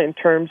model in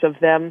terms of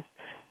them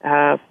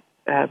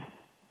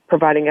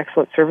providing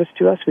excellent service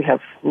to us. We have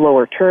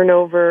lower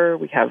turnover,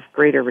 we have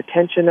greater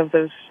retention of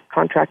those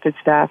contracted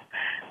staff,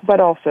 but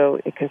also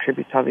it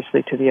contributes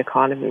obviously to the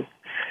economy.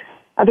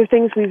 Other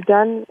things we've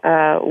done,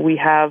 we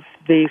have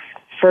the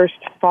first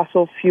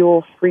fossil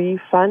fuel free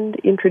fund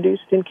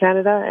introduced in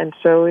Canada, and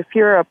so if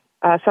you're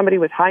somebody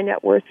with high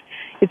net worth,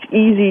 it's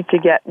easy to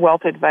get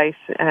wealth advice,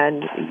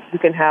 and you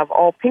can have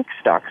all pink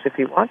stocks if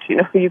you want.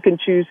 You can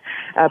choose,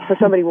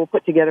 somebody will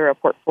put together a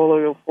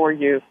portfolio for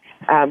you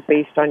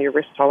based on your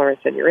risk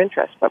tolerance and your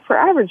interest. But for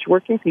average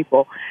working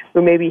people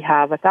who maybe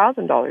have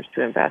 $1,000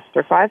 to invest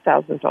or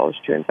 $5,000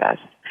 to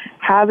invest,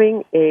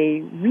 having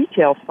a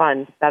retail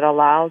fund that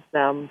allows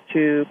them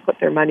to put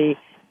their money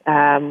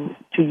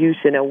to use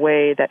in a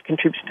way that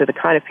contributes to the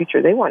kind of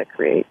future they want to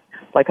create,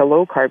 like a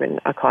low-carbon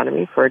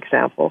economy, for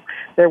example,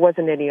 there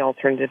wasn't any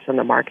alternatives on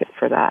the market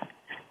for that.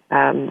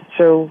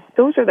 So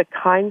those are the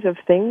kinds of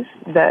things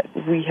that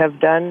we have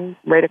done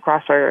right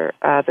across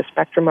the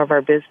spectrum of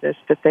our business,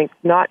 to think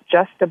not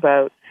just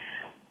about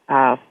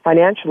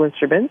financial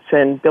instruments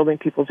and building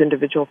people's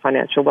individual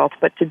financial wealth,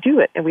 but to do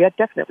it, and we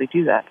definitely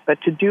do that, but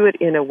to do it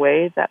in a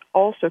way that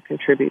also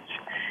contributes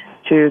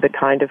to the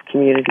kind of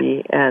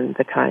community and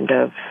the kind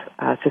of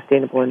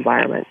sustainable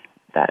environment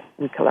that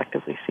we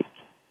collectively seek.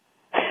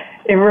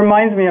 It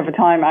reminds me of a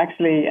time,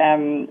 actually,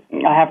 I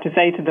have to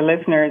say to the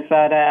listeners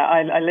that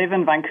I live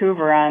in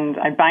Vancouver, and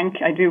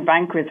I do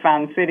bank with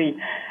Van City.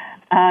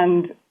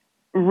 And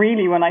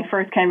really, when I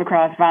first came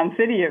across Van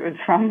City, it was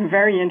from a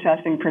very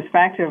interesting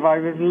perspective. I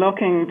was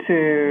looking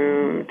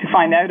to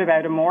find out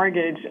about a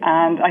mortgage,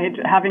 and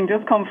having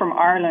just come from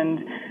Ireland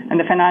and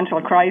the financial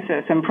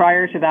crisis, and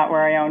prior to that,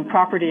 where I owned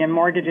property, and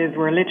mortgages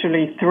were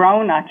literally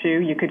thrown at you.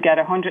 You could get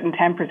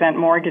 110%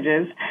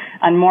 mortgages,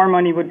 and more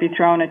money would be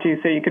thrown at you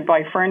so you could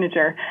buy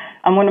furniture.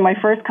 And one of my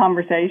first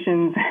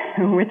conversations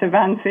with a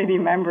Van City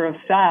member of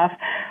staff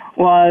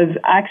was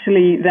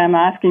actually them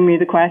asking me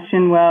the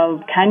question,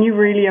 well, can you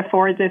really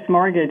afford this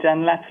mortgage?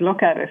 And let's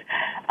look at it.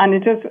 And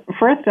it just,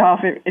 first off,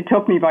 it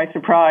took me by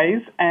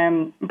surprise.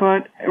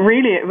 But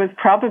really, it was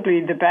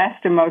probably the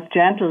best and most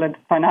gentle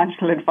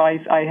financial advice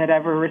I had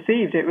ever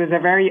received. It was a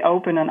very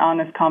open and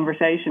honest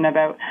conversation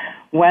about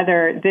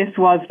whether this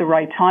was the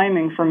right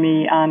timing for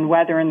me and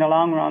whether in the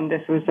long run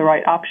this was the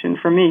right option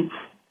for me.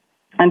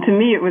 And to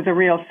me, it was a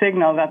real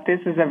signal that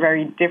this is a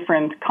very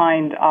different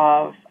kind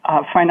of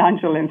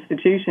financial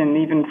institution,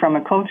 even from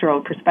a cultural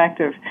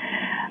perspective.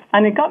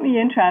 And it got me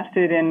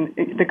interested in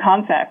the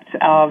concept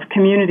of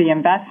community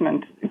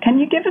investment. Can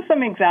you give us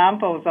some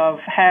examples of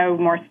how,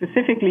 more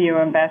specifically, you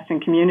invest in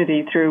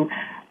community through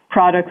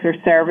products or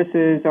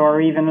services, or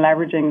even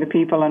leveraging the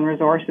people and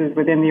resources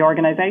within the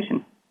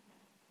organization?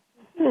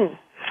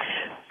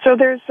 So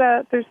there's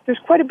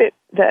quite a bit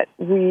that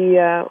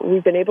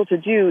we've been able to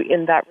do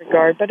in that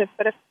regard, but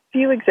a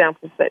few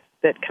examples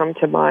that come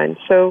to mind.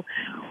 So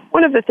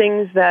one of the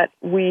things that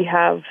we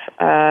have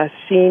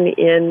seen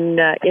in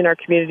our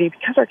community,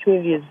 because our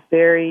community is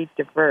very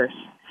diverse,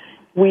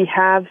 we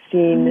have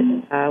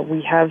seen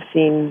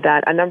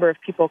that a number of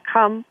people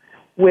come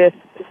with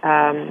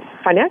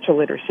financial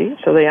literacy,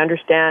 so they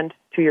understand,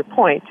 to your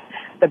point,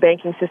 the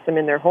banking system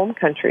in their home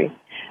country,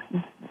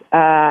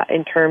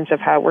 in terms of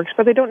how it works,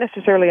 but they don't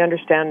necessarily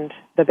understand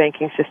the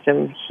banking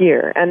system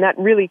here. And that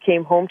really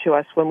came home to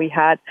us when we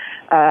had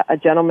a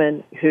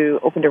gentleman who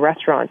opened a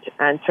restaurant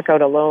and took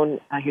out a loan.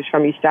 He was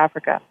from East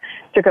Africa,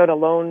 took out a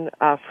loan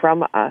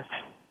from us,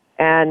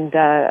 and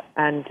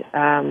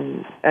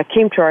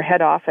came to our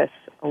head office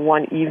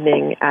one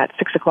evening at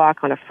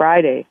 6:00 on a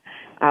Friday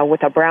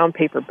with a brown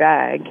paper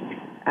bag,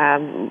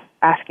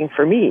 asking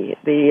for me,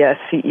 the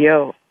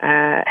CEO,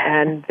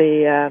 and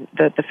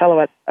the fellow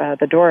at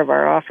the door of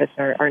our office,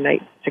 our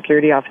night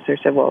security officer,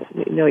 said, well,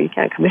 no, you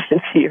can't come in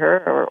and see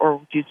her,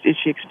 or is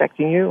she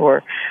expecting you,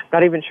 or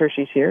not even sure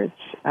she's here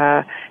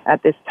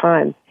at this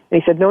time.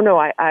 And he said, no,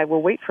 I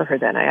will wait for her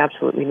then. I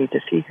absolutely need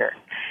to see her.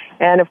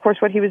 And, of course,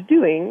 what he was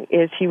doing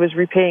is he was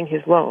repaying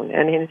his loan.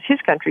 And in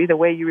his country, the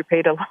way you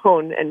repaid a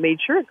loan and made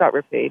sure it got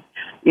repaid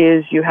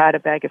is you had a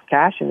bag of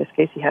cash. In this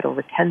case, he had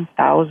over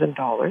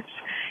 $10,000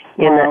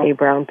 in a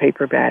brown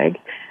paper bag,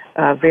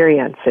 very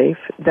unsafe,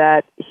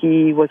 that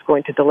he was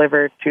going to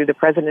deliver to the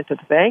president of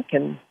the bank,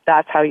 and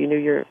that's how you knew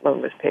your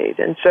loan was paid.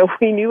 And so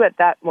we knew at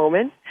that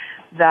moment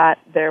that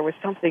there was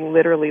something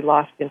literally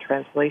lost in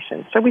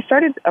translation. So we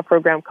started a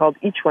program called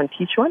Each One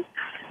Teach One,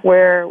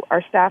 where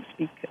our staff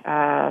speak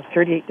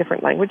 38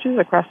 different languages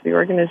across the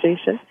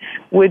organization,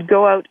 would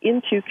go out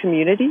into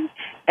community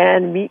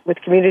and meet with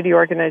community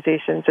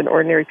organizations and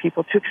ordinary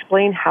people to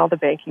explain how the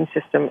banking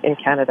system in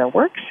Canada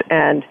works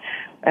and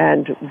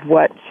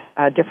what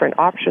different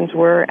options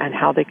were and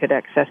how they could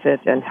access it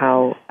and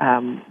how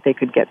they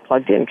could get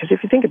plugged in. Because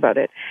if you think about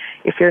it,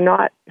 if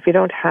you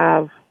don't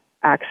have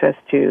access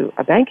to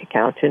a bank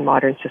account in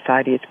modern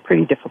society, it's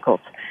pretty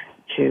difficult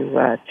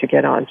to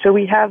get on. So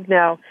we have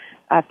now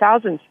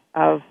thousands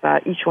of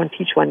Each One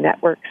Teach One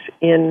networks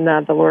in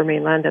the Lower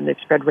Mainland, and they've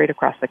spread right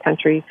across the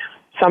country.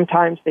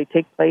 Sometimes they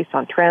take place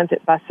on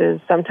transit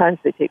buses. Sometimes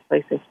they take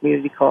place in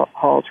community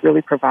halls,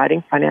 really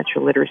providing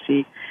financial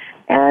literacy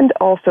and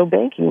also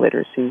banking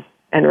literacy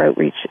and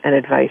outreach and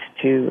advice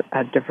to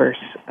diverse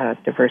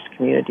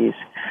communities.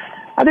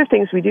 Other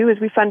things we do is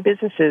we fund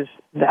businesses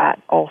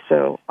that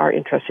also are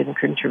interested in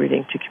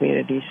contributing to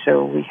communities.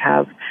 So we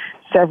have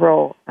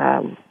several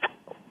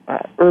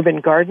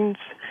urban gardens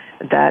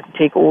that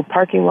take old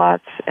parking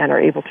lots and are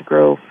able to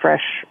grow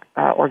fresh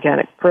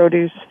organic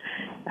produce,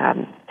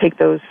 take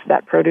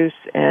that produce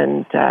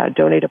and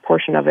donate a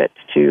portion of it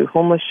to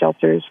homeless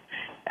shelters,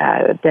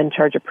 then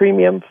charge a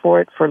premium for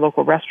it for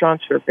local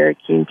restaurants who are very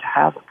keen to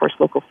have, of course,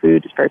 local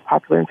food. It's very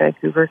popular in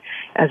Vancouver,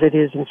 as it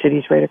is in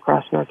cities right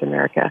across North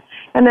America.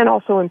 And then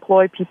also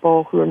employ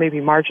people who are maybe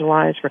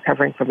marginalized,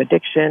 recovering from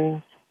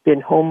addiction,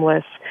 been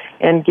homeless,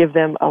 and give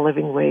them a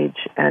living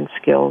wage and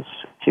skills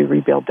to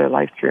rebuild their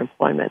life through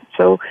employment.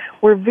 So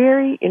we're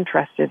very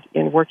interested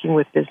in working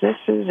with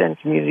businesses and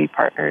community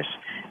partners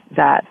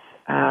that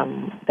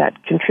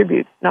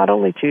contribute not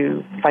only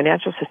to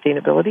financial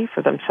sustainability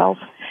for themselves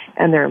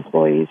and their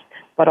employees,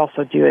 but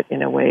also do it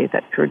in a way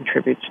that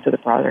contributes to the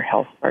broader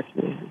health of our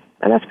community.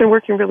 And that's been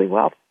working really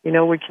well.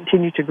 We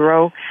continue to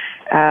grow.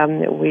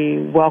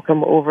 We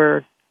welcome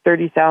over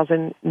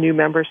 30,000 new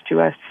members to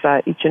us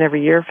each and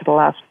every year for the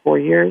last 4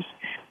 years.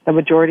 The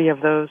majority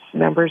of those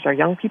members are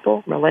young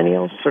people,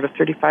 millennials, sort of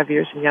 35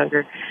 years and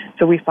younger.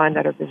 So we find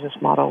that our business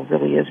model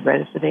really is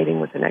resonating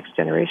with the next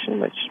generation,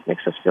 which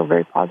makes us feel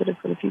very positive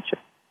for the future.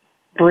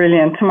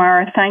 Brilliant.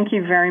 Tamara, thank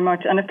you very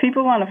much. And if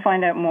people want to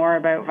find out more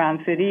about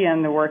Vancity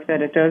and the work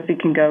that it does, you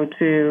can go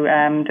to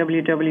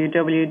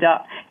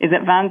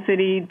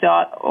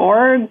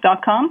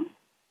www.vancity.org.com?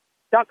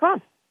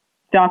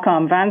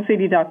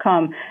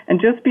 vancity.com.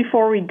 And just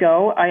before we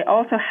go, I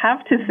also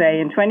have to say,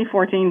 in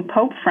 2014,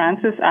 Pope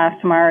Francis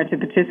asked Tamara to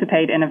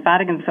participate in a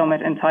Vatican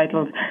summit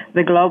entitled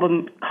The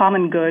Global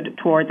Common Good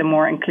Towards a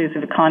More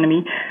Inclusive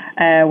Economy,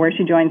 where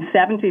she joined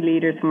 70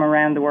 leaders from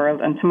around the world.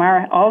 And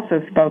Tamara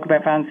also spoke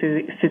about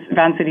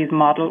Vancity's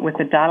model with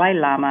the Dalai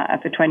Lama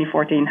at the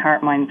 2014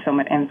 Heart Mind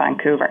Summit in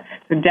Vancouver.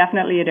 So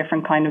definitely a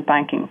different kind of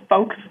banking.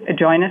 Folks,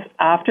 join us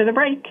after the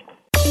break.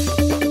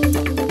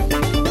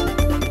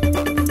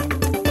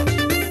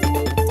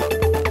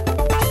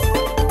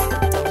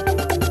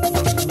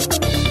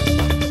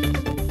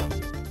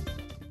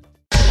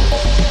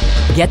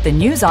 Get the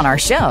news on our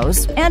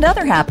shows and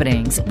other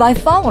happenings by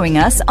following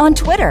us on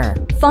Twitter.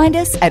 Find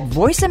us at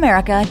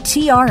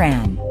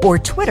VoiceAmericaTRN or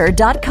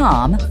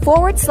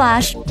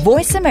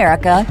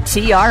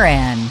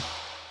twitter.com/VoiceAmericaTRN.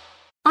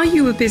 Are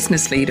you a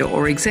business leader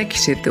or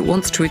executive that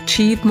wants to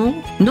achieve more?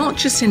 Not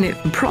just in it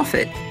for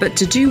profit, but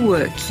to do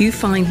work you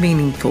find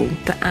meaningful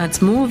that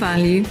adds more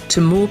value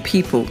to more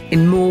people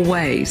in more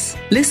ways.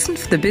 Listen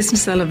for the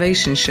Business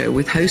Elevation Show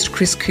with host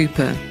Chris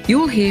Cooper.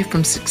 You'll hear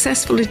from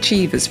successful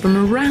achievers from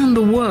around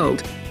the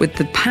world with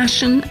the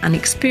passion and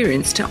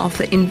experience to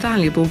offer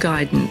invaluable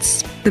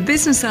guidance. The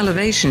Business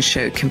Elevation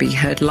Show can be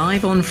heard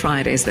live on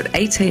Fridays at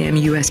 8 a.m.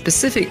 US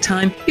Pacific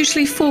Time,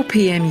 usually 4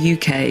 p.m.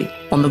 UK,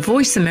 on the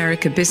Voice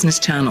America Business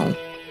channel.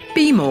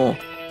 Be more,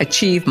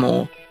 achieve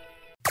more.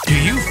 Do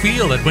you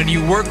feel that when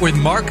you work with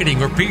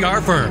marketing or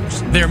PR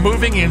firms, they're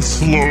moving in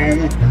slow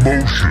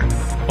motion?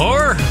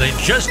 Or they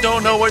just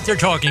don't know what they're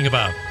talking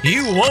about?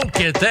 You won't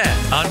get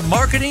that on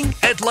Marketing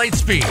at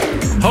Lightspeed.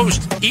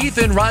 Host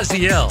Ethan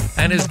Raziel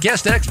and his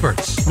guest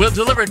experts will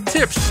deliver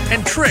tips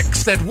and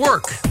tricks that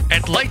work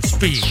at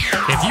Lightspeed.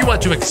 If you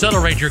want to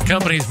accelerate your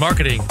company's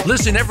marketing,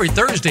 listen every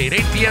Thursday at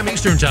 8 p.m.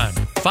 Eastern Time,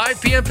 5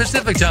 p.m.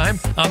 Pacific Time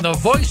on the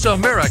Voice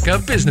America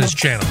Business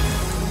Channel.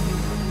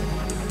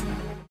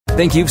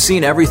 Think you've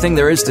seen everything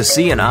there is to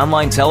see in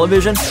online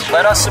television?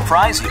 Let us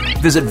surprise you.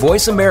 Visit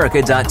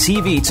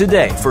VoiceAmerica.tv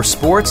today for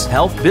sports,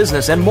 health,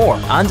 business, and more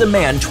on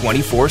demand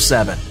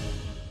 24/7.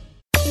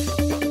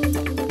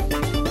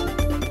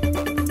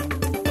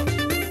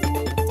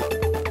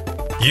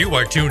 You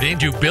are tuned in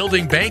to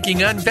Building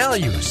Banking on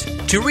Values.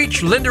 To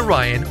reach Linda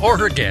Ryan or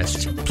her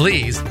guests,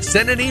 please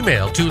send an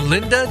email to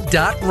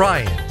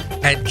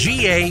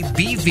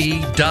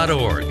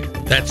linda.ryan@gabv.org.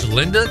 That's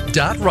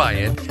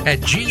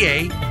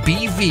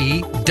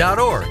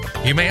linda.ryan@gabv.org.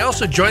 You may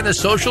also join the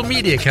social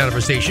media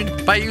conversation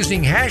by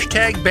using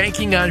hashtag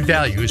Banking on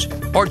Values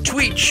or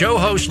tweet show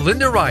host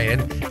Linda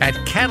Ryan at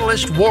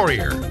Catalyst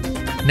Warrior.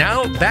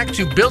 Now back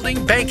to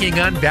Building Banking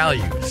on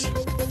Values.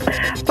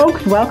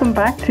 Folks, welcome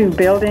back to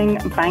Building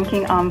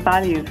Banking on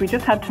Values. We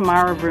just had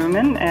Tamara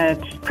Vrooman,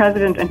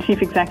 President and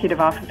Chief Executive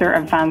Officer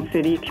of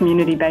Vancity,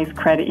 community-based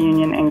credit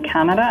union in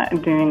Canada,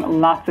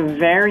 doing lots of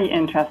very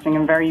interesting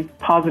and very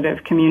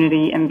positive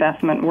community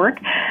investment work.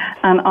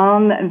 And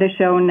on the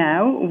show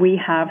now, we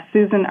have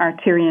Susan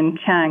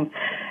Artirian-Chang.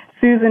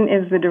 Susan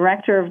is the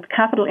Director of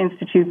Capital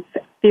Institute's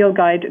Field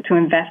Guide to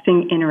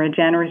Investing in a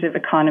Regenerative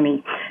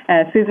Economy.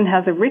 Susan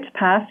has a rich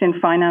past in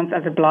finance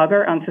as a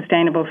blogger on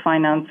sustainable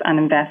finance and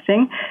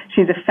investing.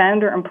 She's a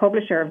founder and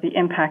publisher of The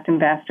Impact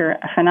Investor,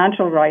 a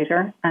financial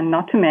writer, and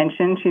not to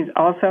mention, she's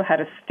also had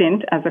a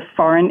stint as a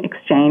foreign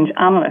exchange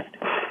analyst.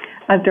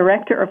 As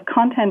Director of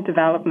Content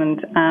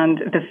Development and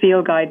the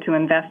Field Guide to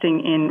Investing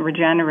in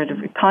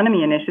Regenerative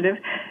Economy Initiative,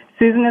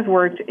 Susan has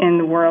worked in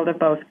the world of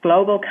both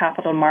global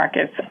capital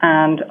markets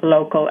and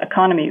local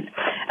economies.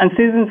 And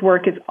Susan's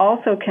work is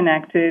also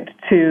connected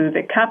to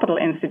the Capital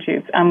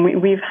Institutes. And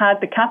we've had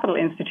the Capital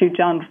Institute,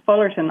 John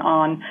Fullerton,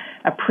 on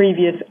a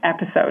previous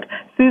episode.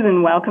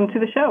 Susan, welcome to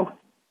the show.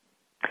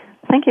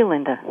 Thank you,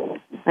 Linda.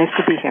 Nice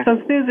to be here.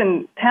 So,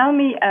 Susan, tell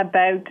me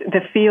about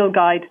the field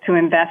guide to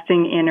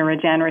investing in a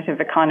regenerative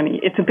economy.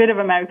 It's a bit of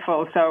a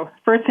mouthful, so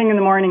first thing in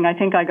the morning, I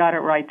think I got it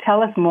right.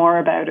 Tell us more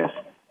about it.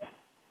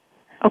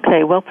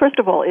 Okay, well, first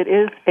of all,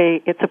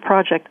 it's a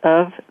project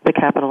of the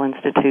Capital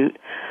Institute.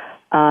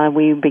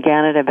 We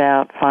began it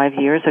about 5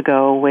 years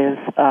ago with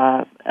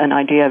an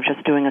idea of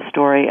just doing a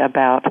story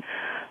about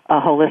a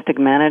holistic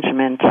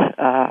management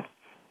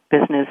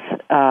business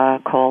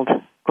called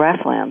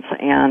Grasslands,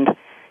 and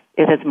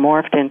it has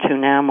morphed into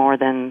now more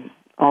than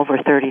over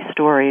 30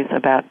 stories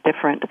about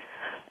different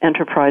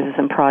enterprises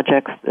and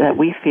projects that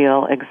we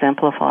feel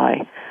exemplify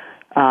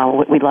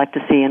what we'd like to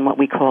see in what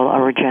we call a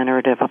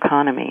regenerative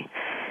economy.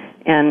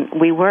 And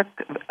we work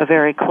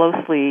very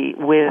closely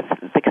with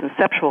the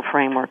conceptual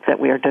framework that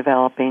we are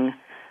developing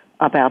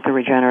about the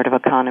regenerative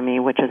economy,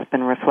 which has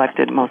been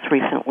reflected most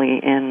recently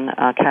in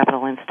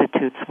Capital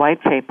Institute's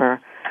white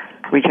paper,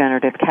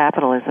 Regenerative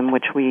Capitalism,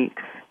 which we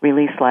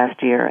released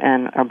last year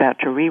and are about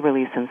to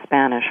re-release in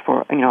Spanish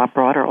for a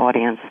broader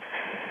audience.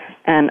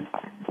 And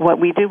what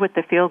we do with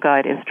the field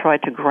guide is try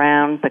to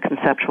ground the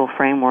conceptual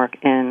framework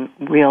in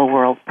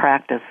real-world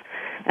practice.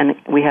 And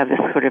we have this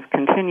sort of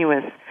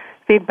continuous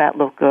feedback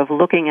look of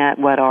looking at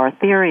what our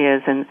theory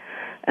is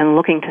and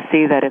looking to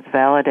see that it's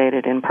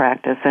validated in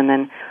practice, and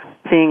then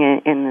seeing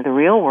it in the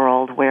real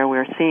world where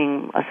we're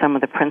seeing some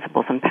of the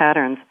principles and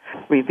patterns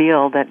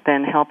revealed that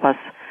then help us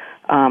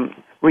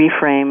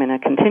reframe in a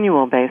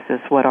continual basis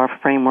what our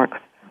framework,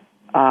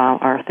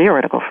 our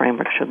theoretical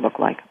framework should look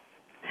like.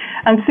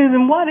 And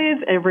Susan, what is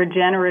a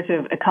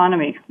regenerative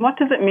economy? What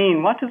does it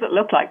mean? What does it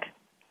look like?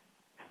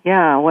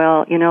 Yeah,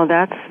 well,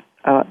 that's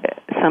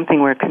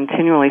something we're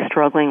continually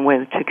struggling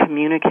with to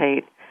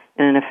communicate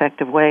in an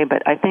effective way.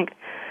 But I think,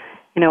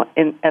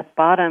 at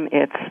bottom,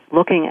 it's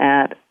looking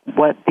at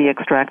what the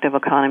extractive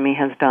economy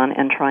has done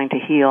and trying to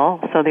heal.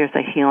 So there's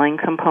a healing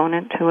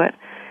component to it,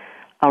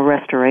 a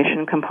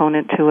restoration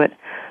component to it.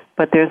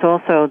 But there's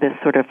also this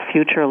sort of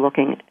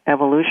future-looking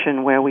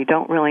evolution where we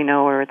don't really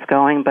know where it's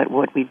going, but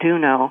what we do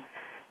know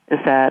is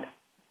that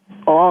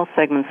all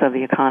segments of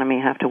the economy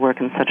have to work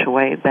in such a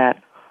way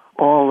that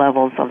all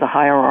levels of the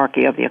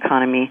hierarchy of the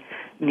economy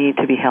need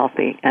to be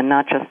healthy, and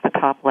not just the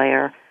top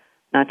layer,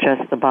 not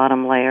just the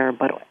bottom layer,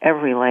 but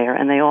every layer,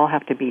 and they all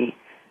have to be,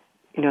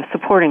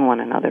 supporting one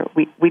another.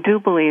 We do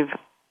believe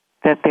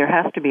that there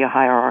has to be a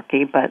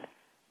hierarchy, but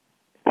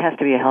it has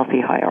to be a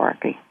healthy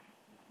hierarchy.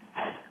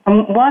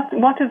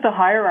 What does the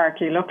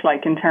hierarchy look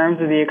like in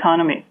terms of the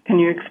economy? Can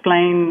you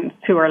explain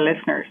to our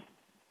listeners?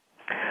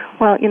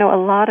 Well, a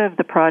lot of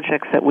the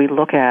projects that we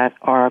look at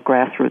are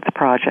grassroots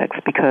projects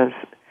because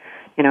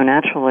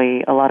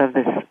naturally, a lot of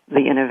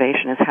the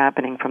innovation is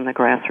happening from the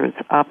grassroots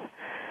up.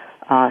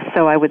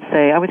 So I would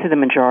say the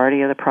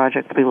majority of the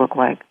projects we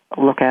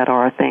look at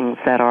are things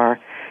that are,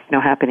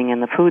 happening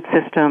in the food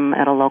system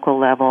at a local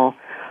level,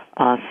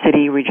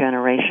 city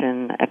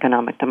regeneration,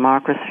 economic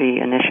democracy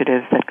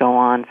initiatives that go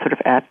on sort of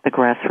at the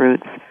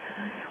grassroots.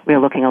 We are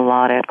looking a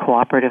lot at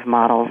cooperative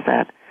models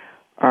that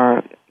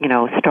are,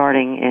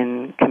 starting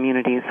in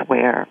communities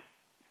where,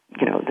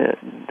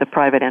 the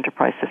private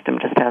enterprise system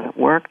just hasn't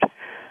worked.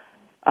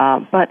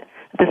 But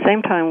at the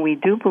same time, we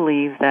do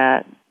believe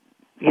that,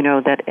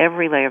 that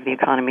every layer of the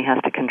economy has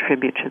to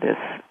contribute to this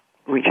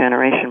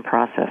regeneration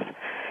process.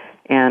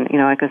 And,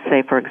 I could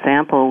say, for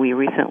example, we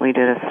recently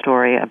did a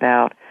story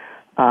about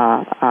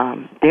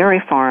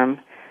dairy farm,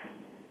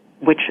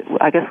 which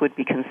I guess would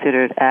be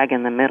considered ag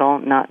in the middle,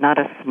 not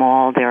a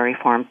small dairy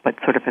farm, but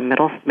sort of a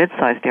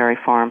mid-sized dairy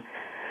farm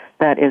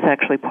that is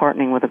actually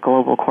partnering with a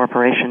global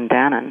corporation,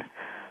 Danone,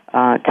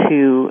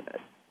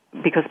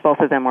 because both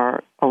of them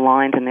are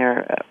aligned in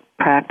their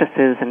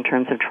practices in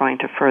terms of trying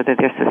to further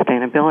their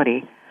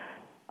sustainability.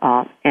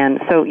 And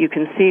so you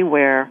can see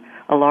where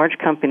a large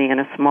company and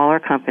a smaller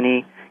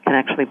company can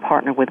actually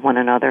partner with one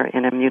another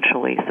in a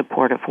mutually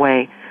supportive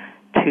way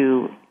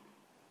to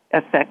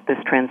affect this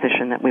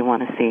transition that we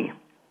want to see.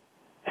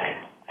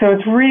 So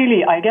it's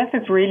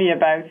really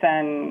about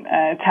then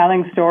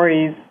telling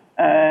stories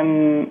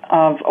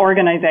of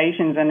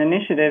organizations and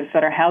initiatives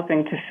that are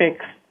helping to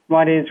fix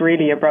what is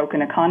really a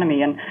broken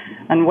economy,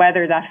 and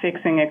whether that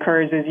fixing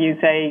occurs, as you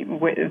say,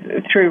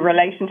 through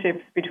relationships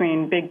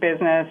between big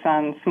business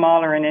and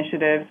smaller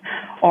initiatives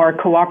or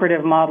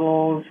cooperative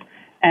models.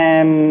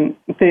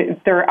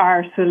 There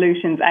are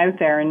solutions out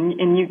there, and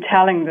in you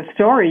telling the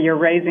story, you're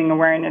raising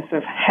awareness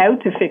of how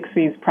to fix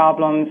these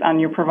problems,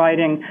 and you're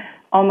providing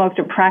almost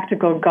a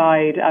practical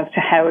guide as to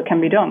how it can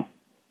be done.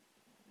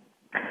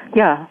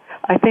 Yeah,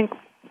 I think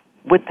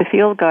with the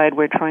field guide,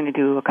 we're trying to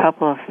do a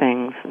couple of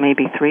things,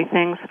 maybe three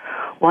things.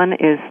 One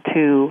is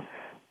to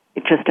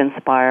just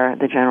inspire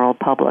the general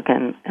public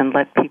and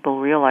let people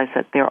realize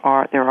that there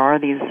are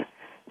these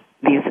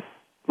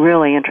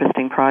really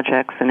interesting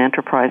projects and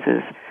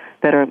enterprises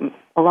that are,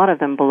 a lot of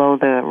them, below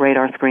the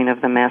radar screen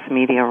of the mass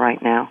media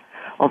right now.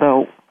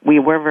 Although we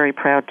were very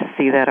proud to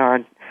see that our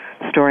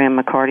story on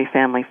McCarty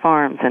Family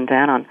Farms and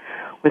Danone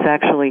was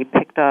actually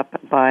picked up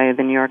by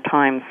the New York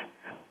Times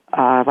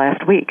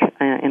last week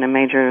in a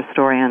major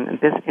story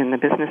in the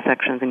business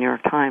section of the New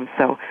York Times.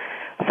 So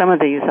some of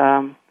these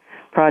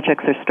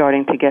projects are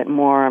starting to get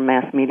more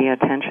mass media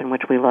attention,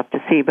 which we love to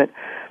see, but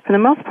for the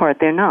most part,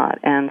 they're not.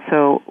 And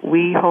so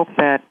we hope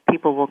that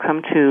people will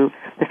come to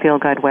the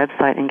Field Guide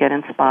website and get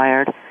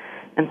inspired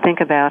and think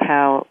about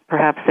how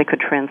perhaps they could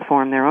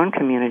transform their own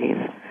communities.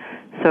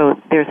 So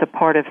there's a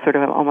part of sort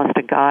of almost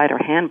a guide or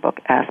handbook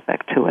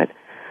aspect to it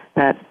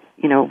that,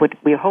 what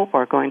we hope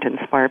are going to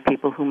inspire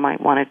people who might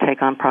want to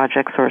take on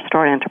projects or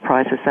start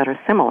enterprises that are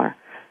similar.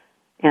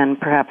 And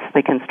perhaps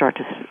they can start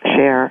to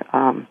share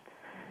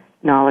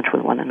knowledge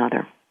with one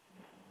another.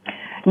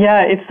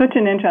 Yeah, it's such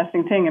an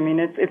interesting thing. I mean,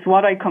 it's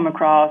what I come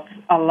across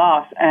a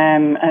lot,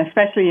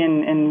 especially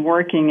in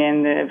working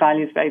in the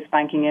values-based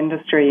banking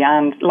industry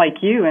and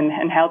like you in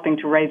helping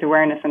to raise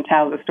awareness and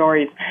tell the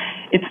stories.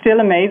 It still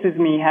amazes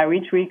me how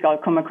each week I'll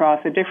come across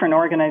a different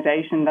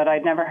organization that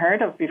I'd never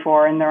heard of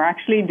before, and they're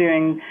actually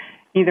doing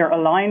either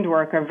aligned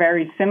work or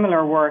very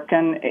similar work.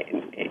 And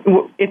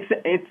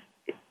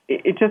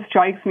it just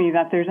strikes me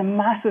that there's a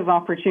massive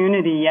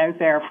opportunity out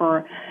there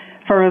for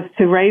us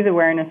to raise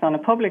awareness on a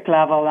public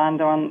level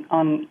and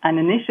on an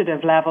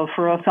initiative level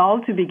for us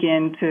all to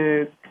begin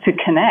to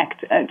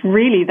connect.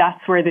 Really, that's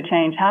where the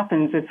change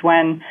happens. It's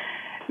when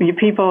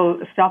people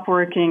stop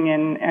working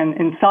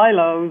in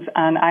silos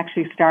and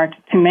actually start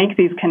to make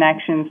these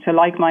connections to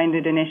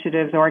like-minded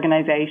initiatives,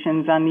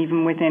 organizations, and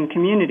even within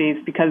communities,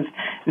 because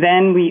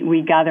then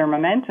we gather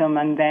momentum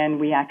and then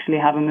we actually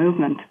have a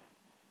movement.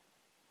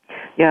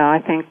 Yeah, I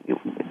think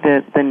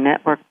the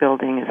network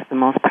building is the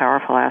most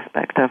powerful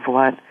aspect of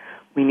what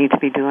we need to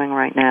be doing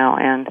right now.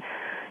 And,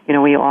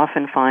 we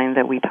often find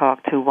that we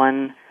talk to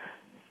one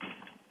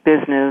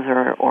business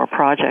or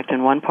project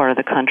in one part of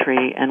the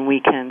country, and we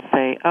can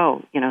say,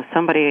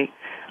 somebody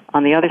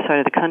on the other side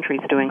of the country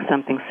is doing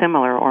something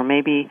similar, or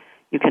maybe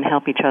you can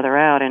help each other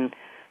out, and,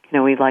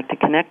 we'd like to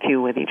connect you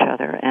with each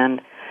other.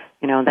 And,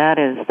 that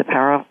is the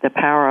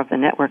power of the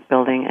network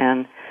building.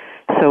 And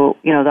so,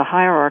 the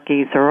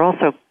hierarchies are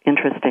also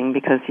interesting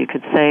because you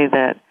could say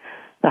that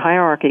the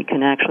hierarchy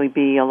can actually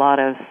be a lot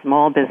of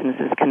small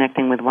businesses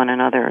connecting with one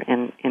another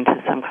into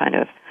some kind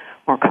of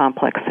more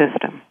complex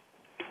system.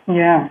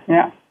 Yeah.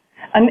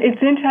 And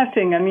it's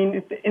interesting, I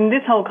mean, in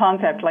this whole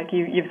concept, like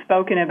you've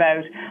spoken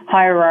about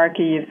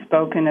hierarchy, you've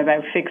spoken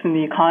about fixing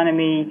the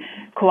economy,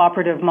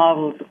 cooperative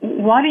models.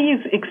 What are you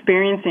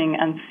experiencing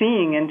and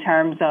seeing in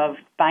terms of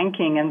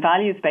banking and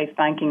values-based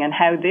banking and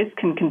how this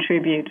can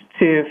contribute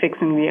to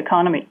fixing the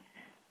economy?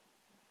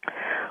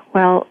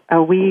 Well,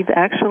 we've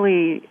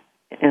actually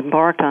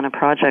embarked on a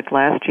project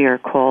last year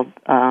called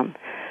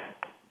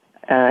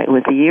it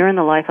was a year in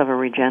the life of a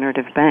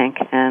regenerative bank,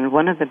 and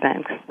one of the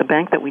bank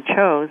that we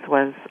chose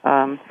was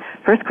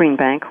First Green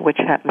Bank, which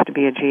happens to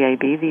be a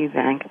GABV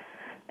bank,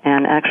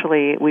 and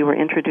actually we were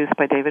introduced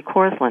by David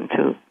Corsland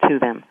to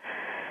them.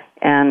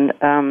 And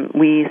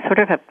we sort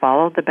of have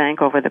followed the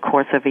bank over the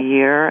course of a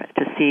year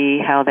to see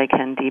how they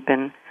can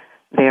deepen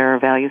their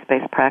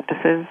values-based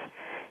practices.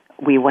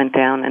 We went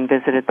down and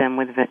visited them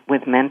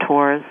with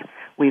mentors.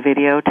 We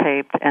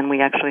videotaped, and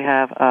we actually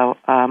have a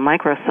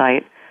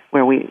microsite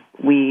where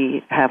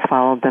we have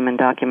followed them and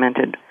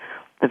documented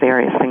the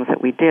various things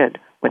that we did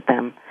with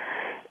them.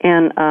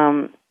 And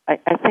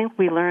I think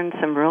we learned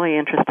some really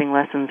interesting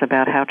lessons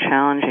about how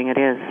challenging it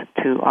is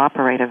to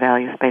operate a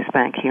values-based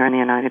bank here in the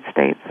United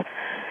States.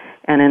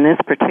 And in this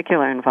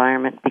particular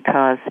environment,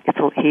 because the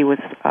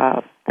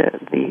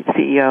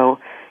CEO,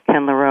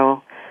 Ken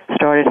LaRoe,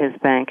 started his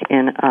bank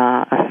in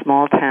a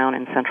small town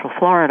in Central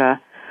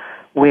Florida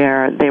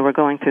where they were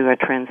going through a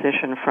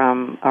transition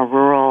from a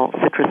rural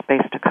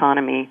citrus-based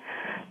economy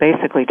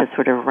basically to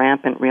sort of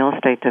rampant real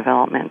estate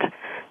development.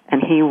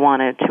 And he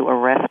wanted to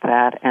arrest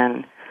that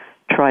and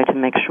try to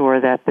make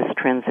sure that this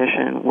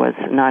transition was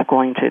not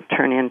going to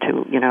turn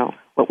into,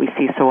 what we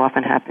see so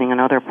often happening in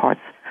other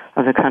parts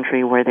of the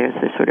country where there's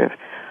this sort of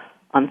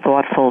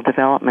unthoughtful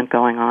development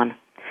going on.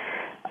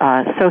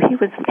 So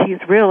he's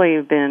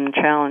really been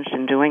challenged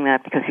in doing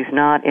that because he's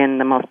not in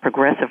the most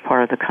progressive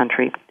part of the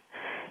country.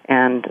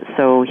 And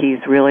so he's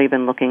really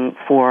been looking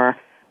for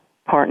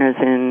partners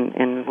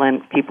in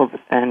people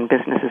and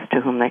businesses to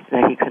whom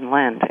that he can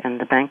lend and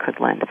the bank could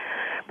lend.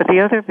 But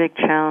the other big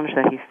challenge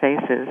that he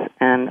faces,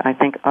 and I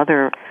think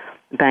other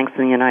banks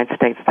in the United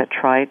States that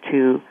try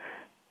to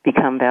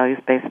become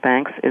values-based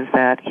banks, is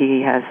that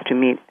he has to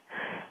meet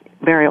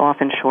very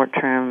often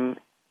short-term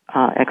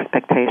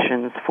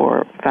expectations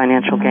for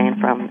financial gain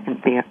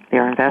from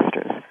their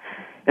investors.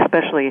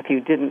 Especially if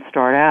you didn't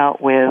start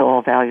out with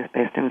all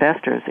values-based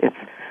investors. It's,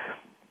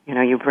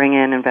 you bring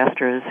in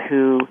investors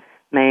who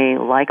may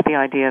like the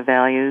idea of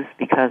values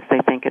because they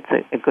think it's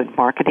a good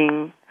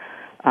marketing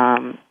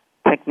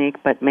technique,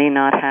 but may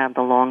not have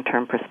the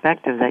long-term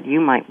perspective that you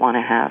might want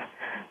to have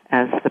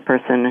as the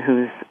person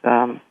who's,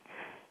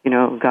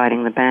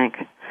 guiding the bank.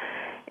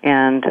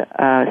 And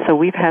so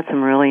we've had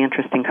some really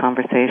interesting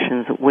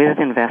conversations with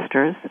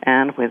investors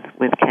and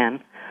with Ken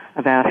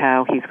about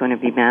how he's going to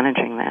be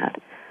managing that.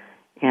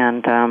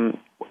 And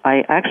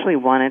I actually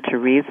wanted to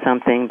read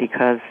something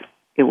because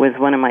it was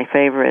one of my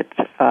favorite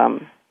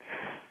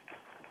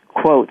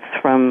quotes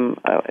from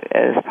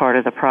as part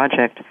of the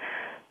project.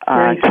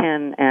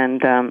 Ken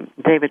and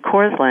David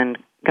Korsland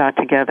got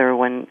together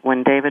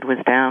when David was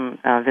down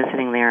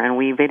visiting there, and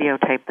we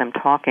videotaped them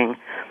talking.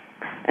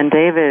 And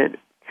David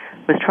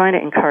was trying to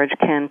encourage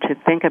Ken to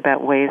think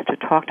about ways to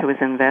talk to his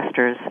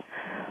investors,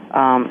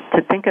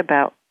 to think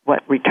about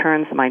what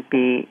returns might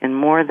be in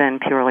more than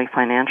purely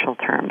financial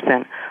terms.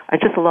 And I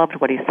just loved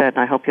what he said, and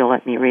I hope you'll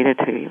let me read it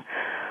to you.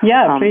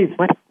 Yeah, please.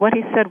 What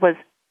he said was,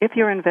 if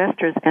your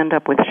investors end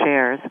up with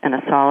shares and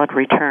a solid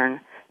return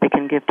they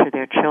can give to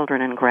their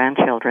children and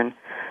grandchildren,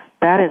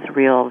 that is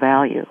real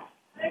value.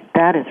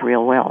 That is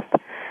real wealth.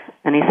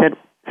 And he said,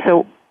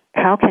 so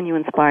how can you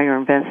inspire your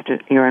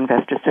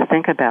investors to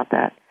think about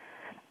that,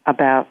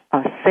 about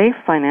a safe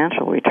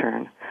financial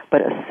return,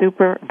 but a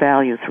super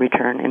values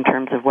return in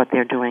terms of what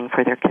they're doing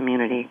for their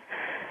community?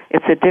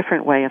 It's a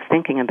different way of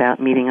thinking about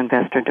meeting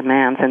investor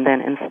demands and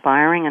then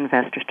inspiring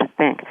investors to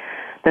think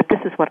that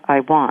this is what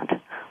I want.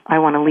 I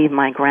want to leave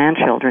my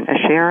grandchildren a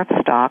share of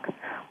stock.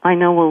 I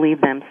know we'll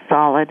give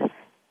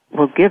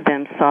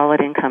them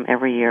solid income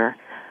every year,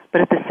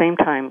 but at the same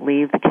time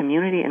leave the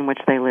community in which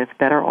they live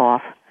better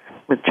off,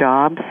 with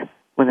jobs,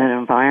 with an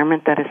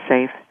environment that is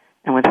safe,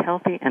 and with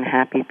healthy and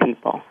happy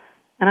people.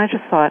 And I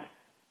just thought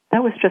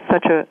that was just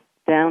such a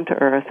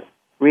down-to-earth,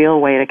 real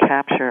way to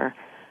capture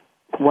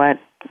what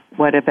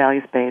a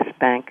values-based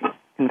bank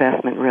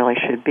investment really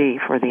should be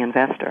for the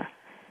investor.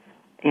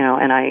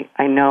 And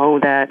I know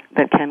that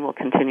Ken will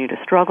continue to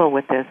struggle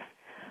with this,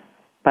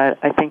 but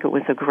I think it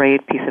was a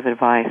great piece of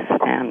advice,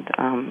 and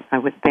I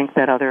would think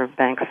that other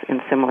banks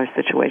in similar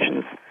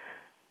situations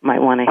might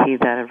want to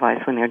heed that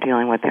advice when they're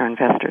dealing with their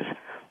investors.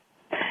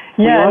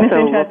 Yeah,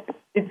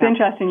 it's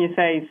interesting you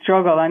say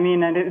struggle. I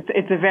mean, and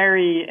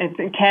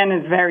Ken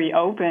is very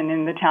open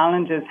in the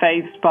challenges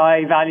faced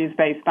by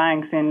values-based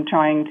banks in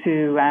trying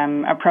to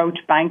approach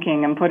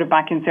banking and put it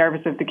back in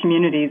service of the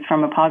communities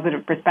from a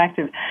positive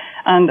perspective.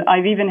 And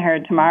I've even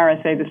heard Tamara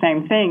say the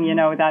same thing,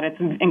 that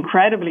it's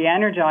incredibly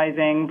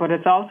energizing, but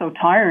it's also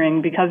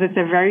tiring because it's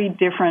a very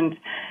different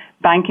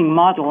banking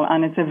model,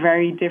 and it's a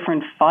very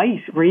different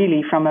fight,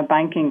 really, from a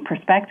banking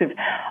perspective.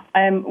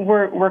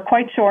 We're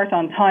quite short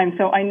on time,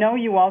 so I know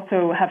you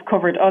also have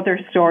covered other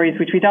stories,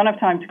 which we don't have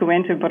time to go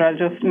into, but I'll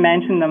just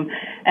mention them.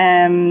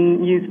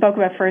 You spoke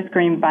about First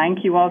Green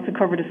Bank. You also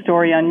covered a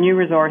story on New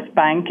Resource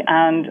Bank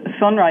and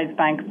Sunrise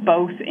Bank,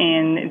 both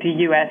in the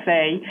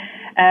USA.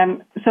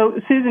 So,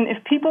 Susan,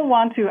 if people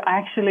want to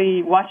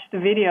actually watch the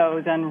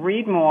videos and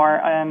read more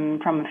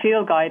from a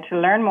field guide to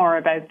learn more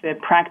about the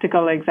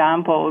practical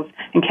examples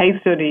and case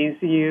studies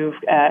you've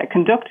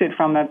conducted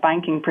from a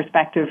banking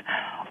perspective,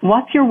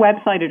 what's your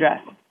website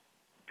address?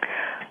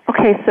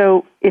 Okay,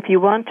 so if you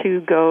want to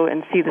go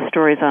and see the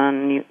stories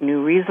on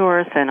New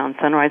Resource and on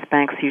Sunrise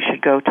Banks, you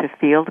should go to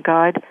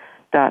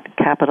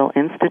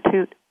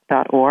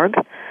fieldguide.capitalinstitute.org.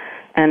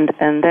 And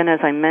then, as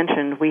I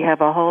mentioned, we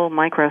have a whole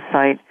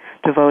microsite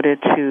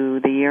devoted to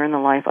the year in the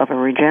life of a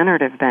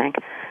regenerative bank,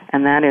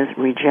 and that is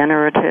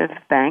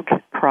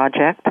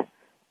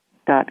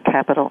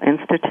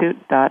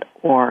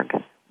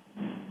regenerativebankproject.capitalinstitute.org.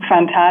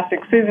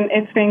 Fantastic. Susan,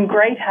 it's been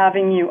great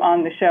having you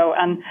on the show,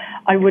 and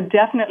I would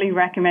definitely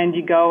recommend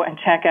you go and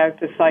check out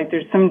the site.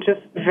 There's some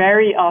just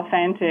very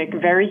authentic,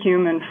 very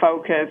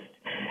human-focused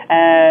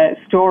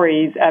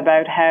stories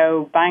about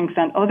how banks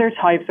and other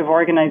types of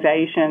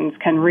organizations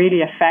can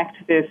really affect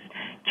this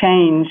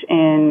change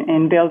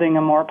in building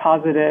a more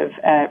positive,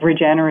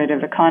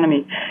 regenerative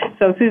economy.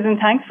 So, Susan,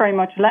 thanks very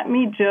much. Let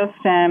me just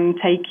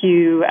take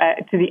you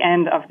to the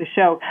end of the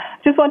show.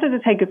 Just wanted to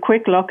take a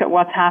quick look at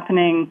what's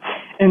happening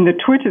in the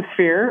Twitter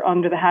sphere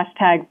under the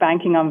hashtag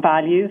Banking on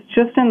Values.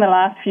 Just in the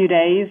last few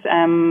days,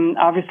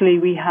 obviously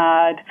we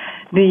had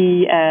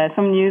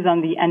some news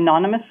on the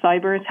anonymous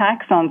cyber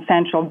attacks on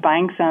central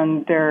banks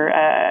and their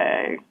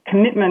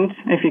commitment,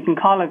 if you can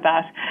call it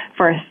that,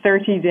 for a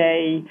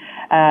 30-day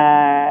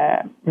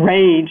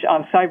rage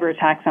of cyber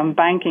attacks on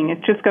banking.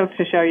 It just goes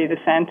to show you the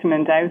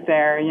sentiment out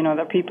there,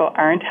 that people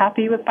aren't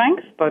happy with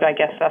banks, but I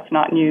guess that's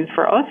not news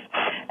for us.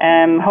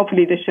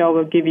 Hopefully the show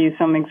will give you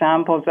some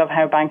examples of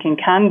how banking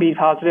can be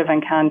positive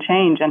and can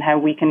change and how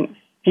we can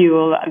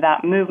fuel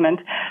that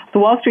movement. The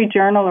Wall Street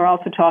Journal are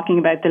also talking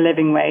about the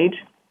living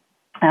wage.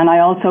 And I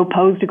also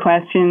posed a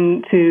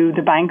question to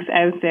the banks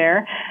out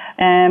there,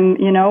 and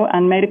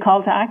made a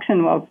call to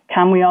action. Well,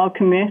 can we all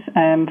commit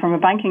from a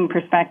banking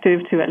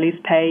perspective to at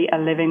least pay a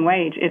living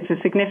wage? It's a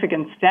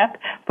significant step,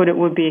 but it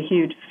would be a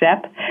huge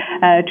step.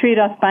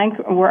 Triodos Bank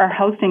are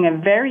hosting a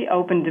very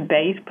open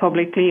debate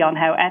publicly on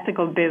how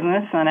ethical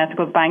business and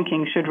ethical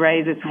banking should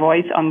raise its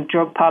voice on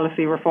drug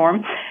policy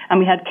reform. And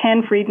we had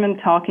Ken Friedman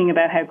talking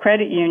about how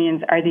credit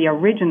unions are the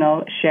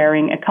original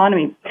sharing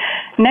economy.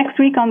 Next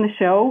week on the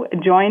show,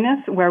 join us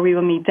where we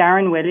will meet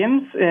Darren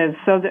Williams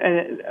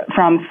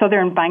from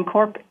Southern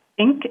Bancorp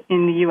Inc.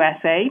 in the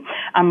USA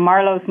and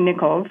Marlos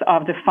Nichols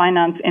of the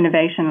Finance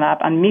Innovation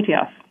Lab and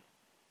Meteos.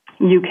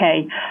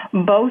 UK.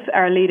 Both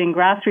are leading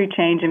grassroots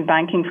change in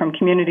banking from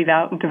community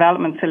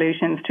development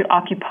solutions to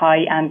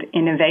Occupy and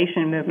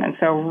innovation movements.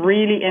 So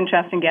really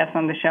interesting guests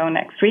on the show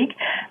next week.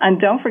 And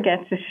don't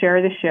forget to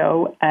share the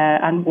show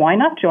and why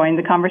not join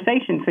the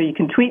conversation. So you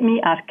can tweet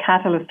me at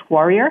Catalyst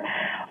Warrior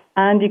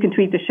and you can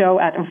tweet the show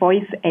at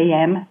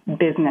VoiceAM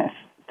Business.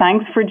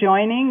 Thanks for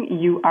joining.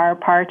 You are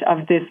part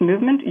of this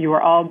movement. You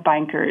are all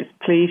bankers.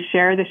 Please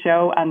share the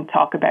show and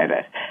talk about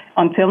it.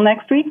 Until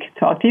next week,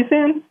 talk to you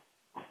soon.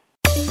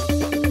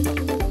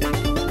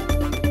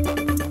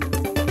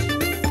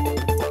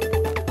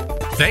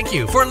 Thank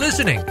you for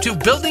listening to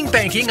Building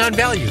Banking on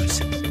Values.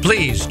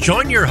 Please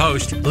join your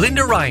host,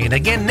 Linda Ryan,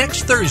 again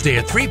next Thursday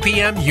at 3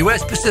 p.m.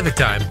 U.S. Pacific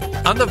Time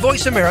on the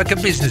Voice America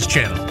Business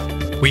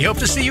Channel. We hope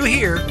to see you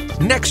here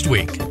next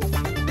week.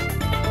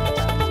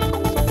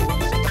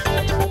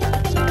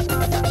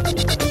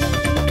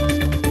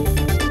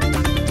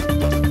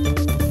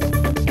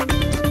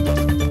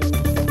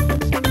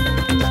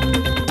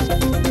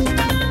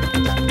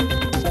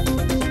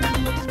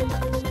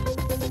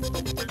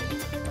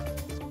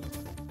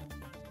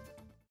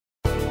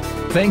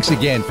 Thanks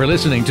again for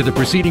listening to the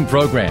preceding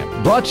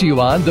program, brought to you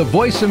on the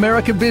Voice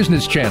America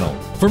Business Channel.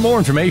 For more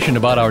information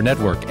about our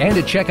network and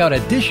to check out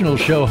additional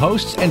show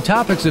hosts and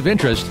topics of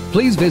interest,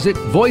 please visit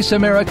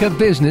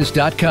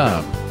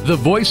voiceamericabusiness.com. The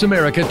Voice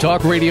America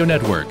Talk Radio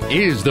Network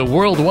is the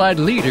worldwide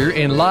leader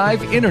in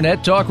live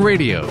Internet talk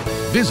radio.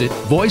 Visit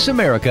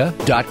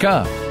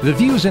voiceamerica.com. The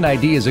views and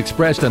ideas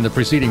expressed on the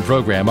preceding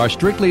program are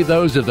strictly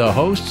those of the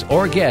hosts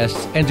or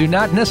guests and do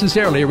not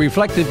necessarily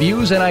reflect the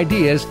views and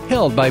ideas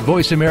held by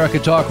Voice America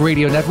Talk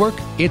Radio Network,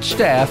 its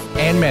staff,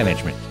 and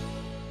management.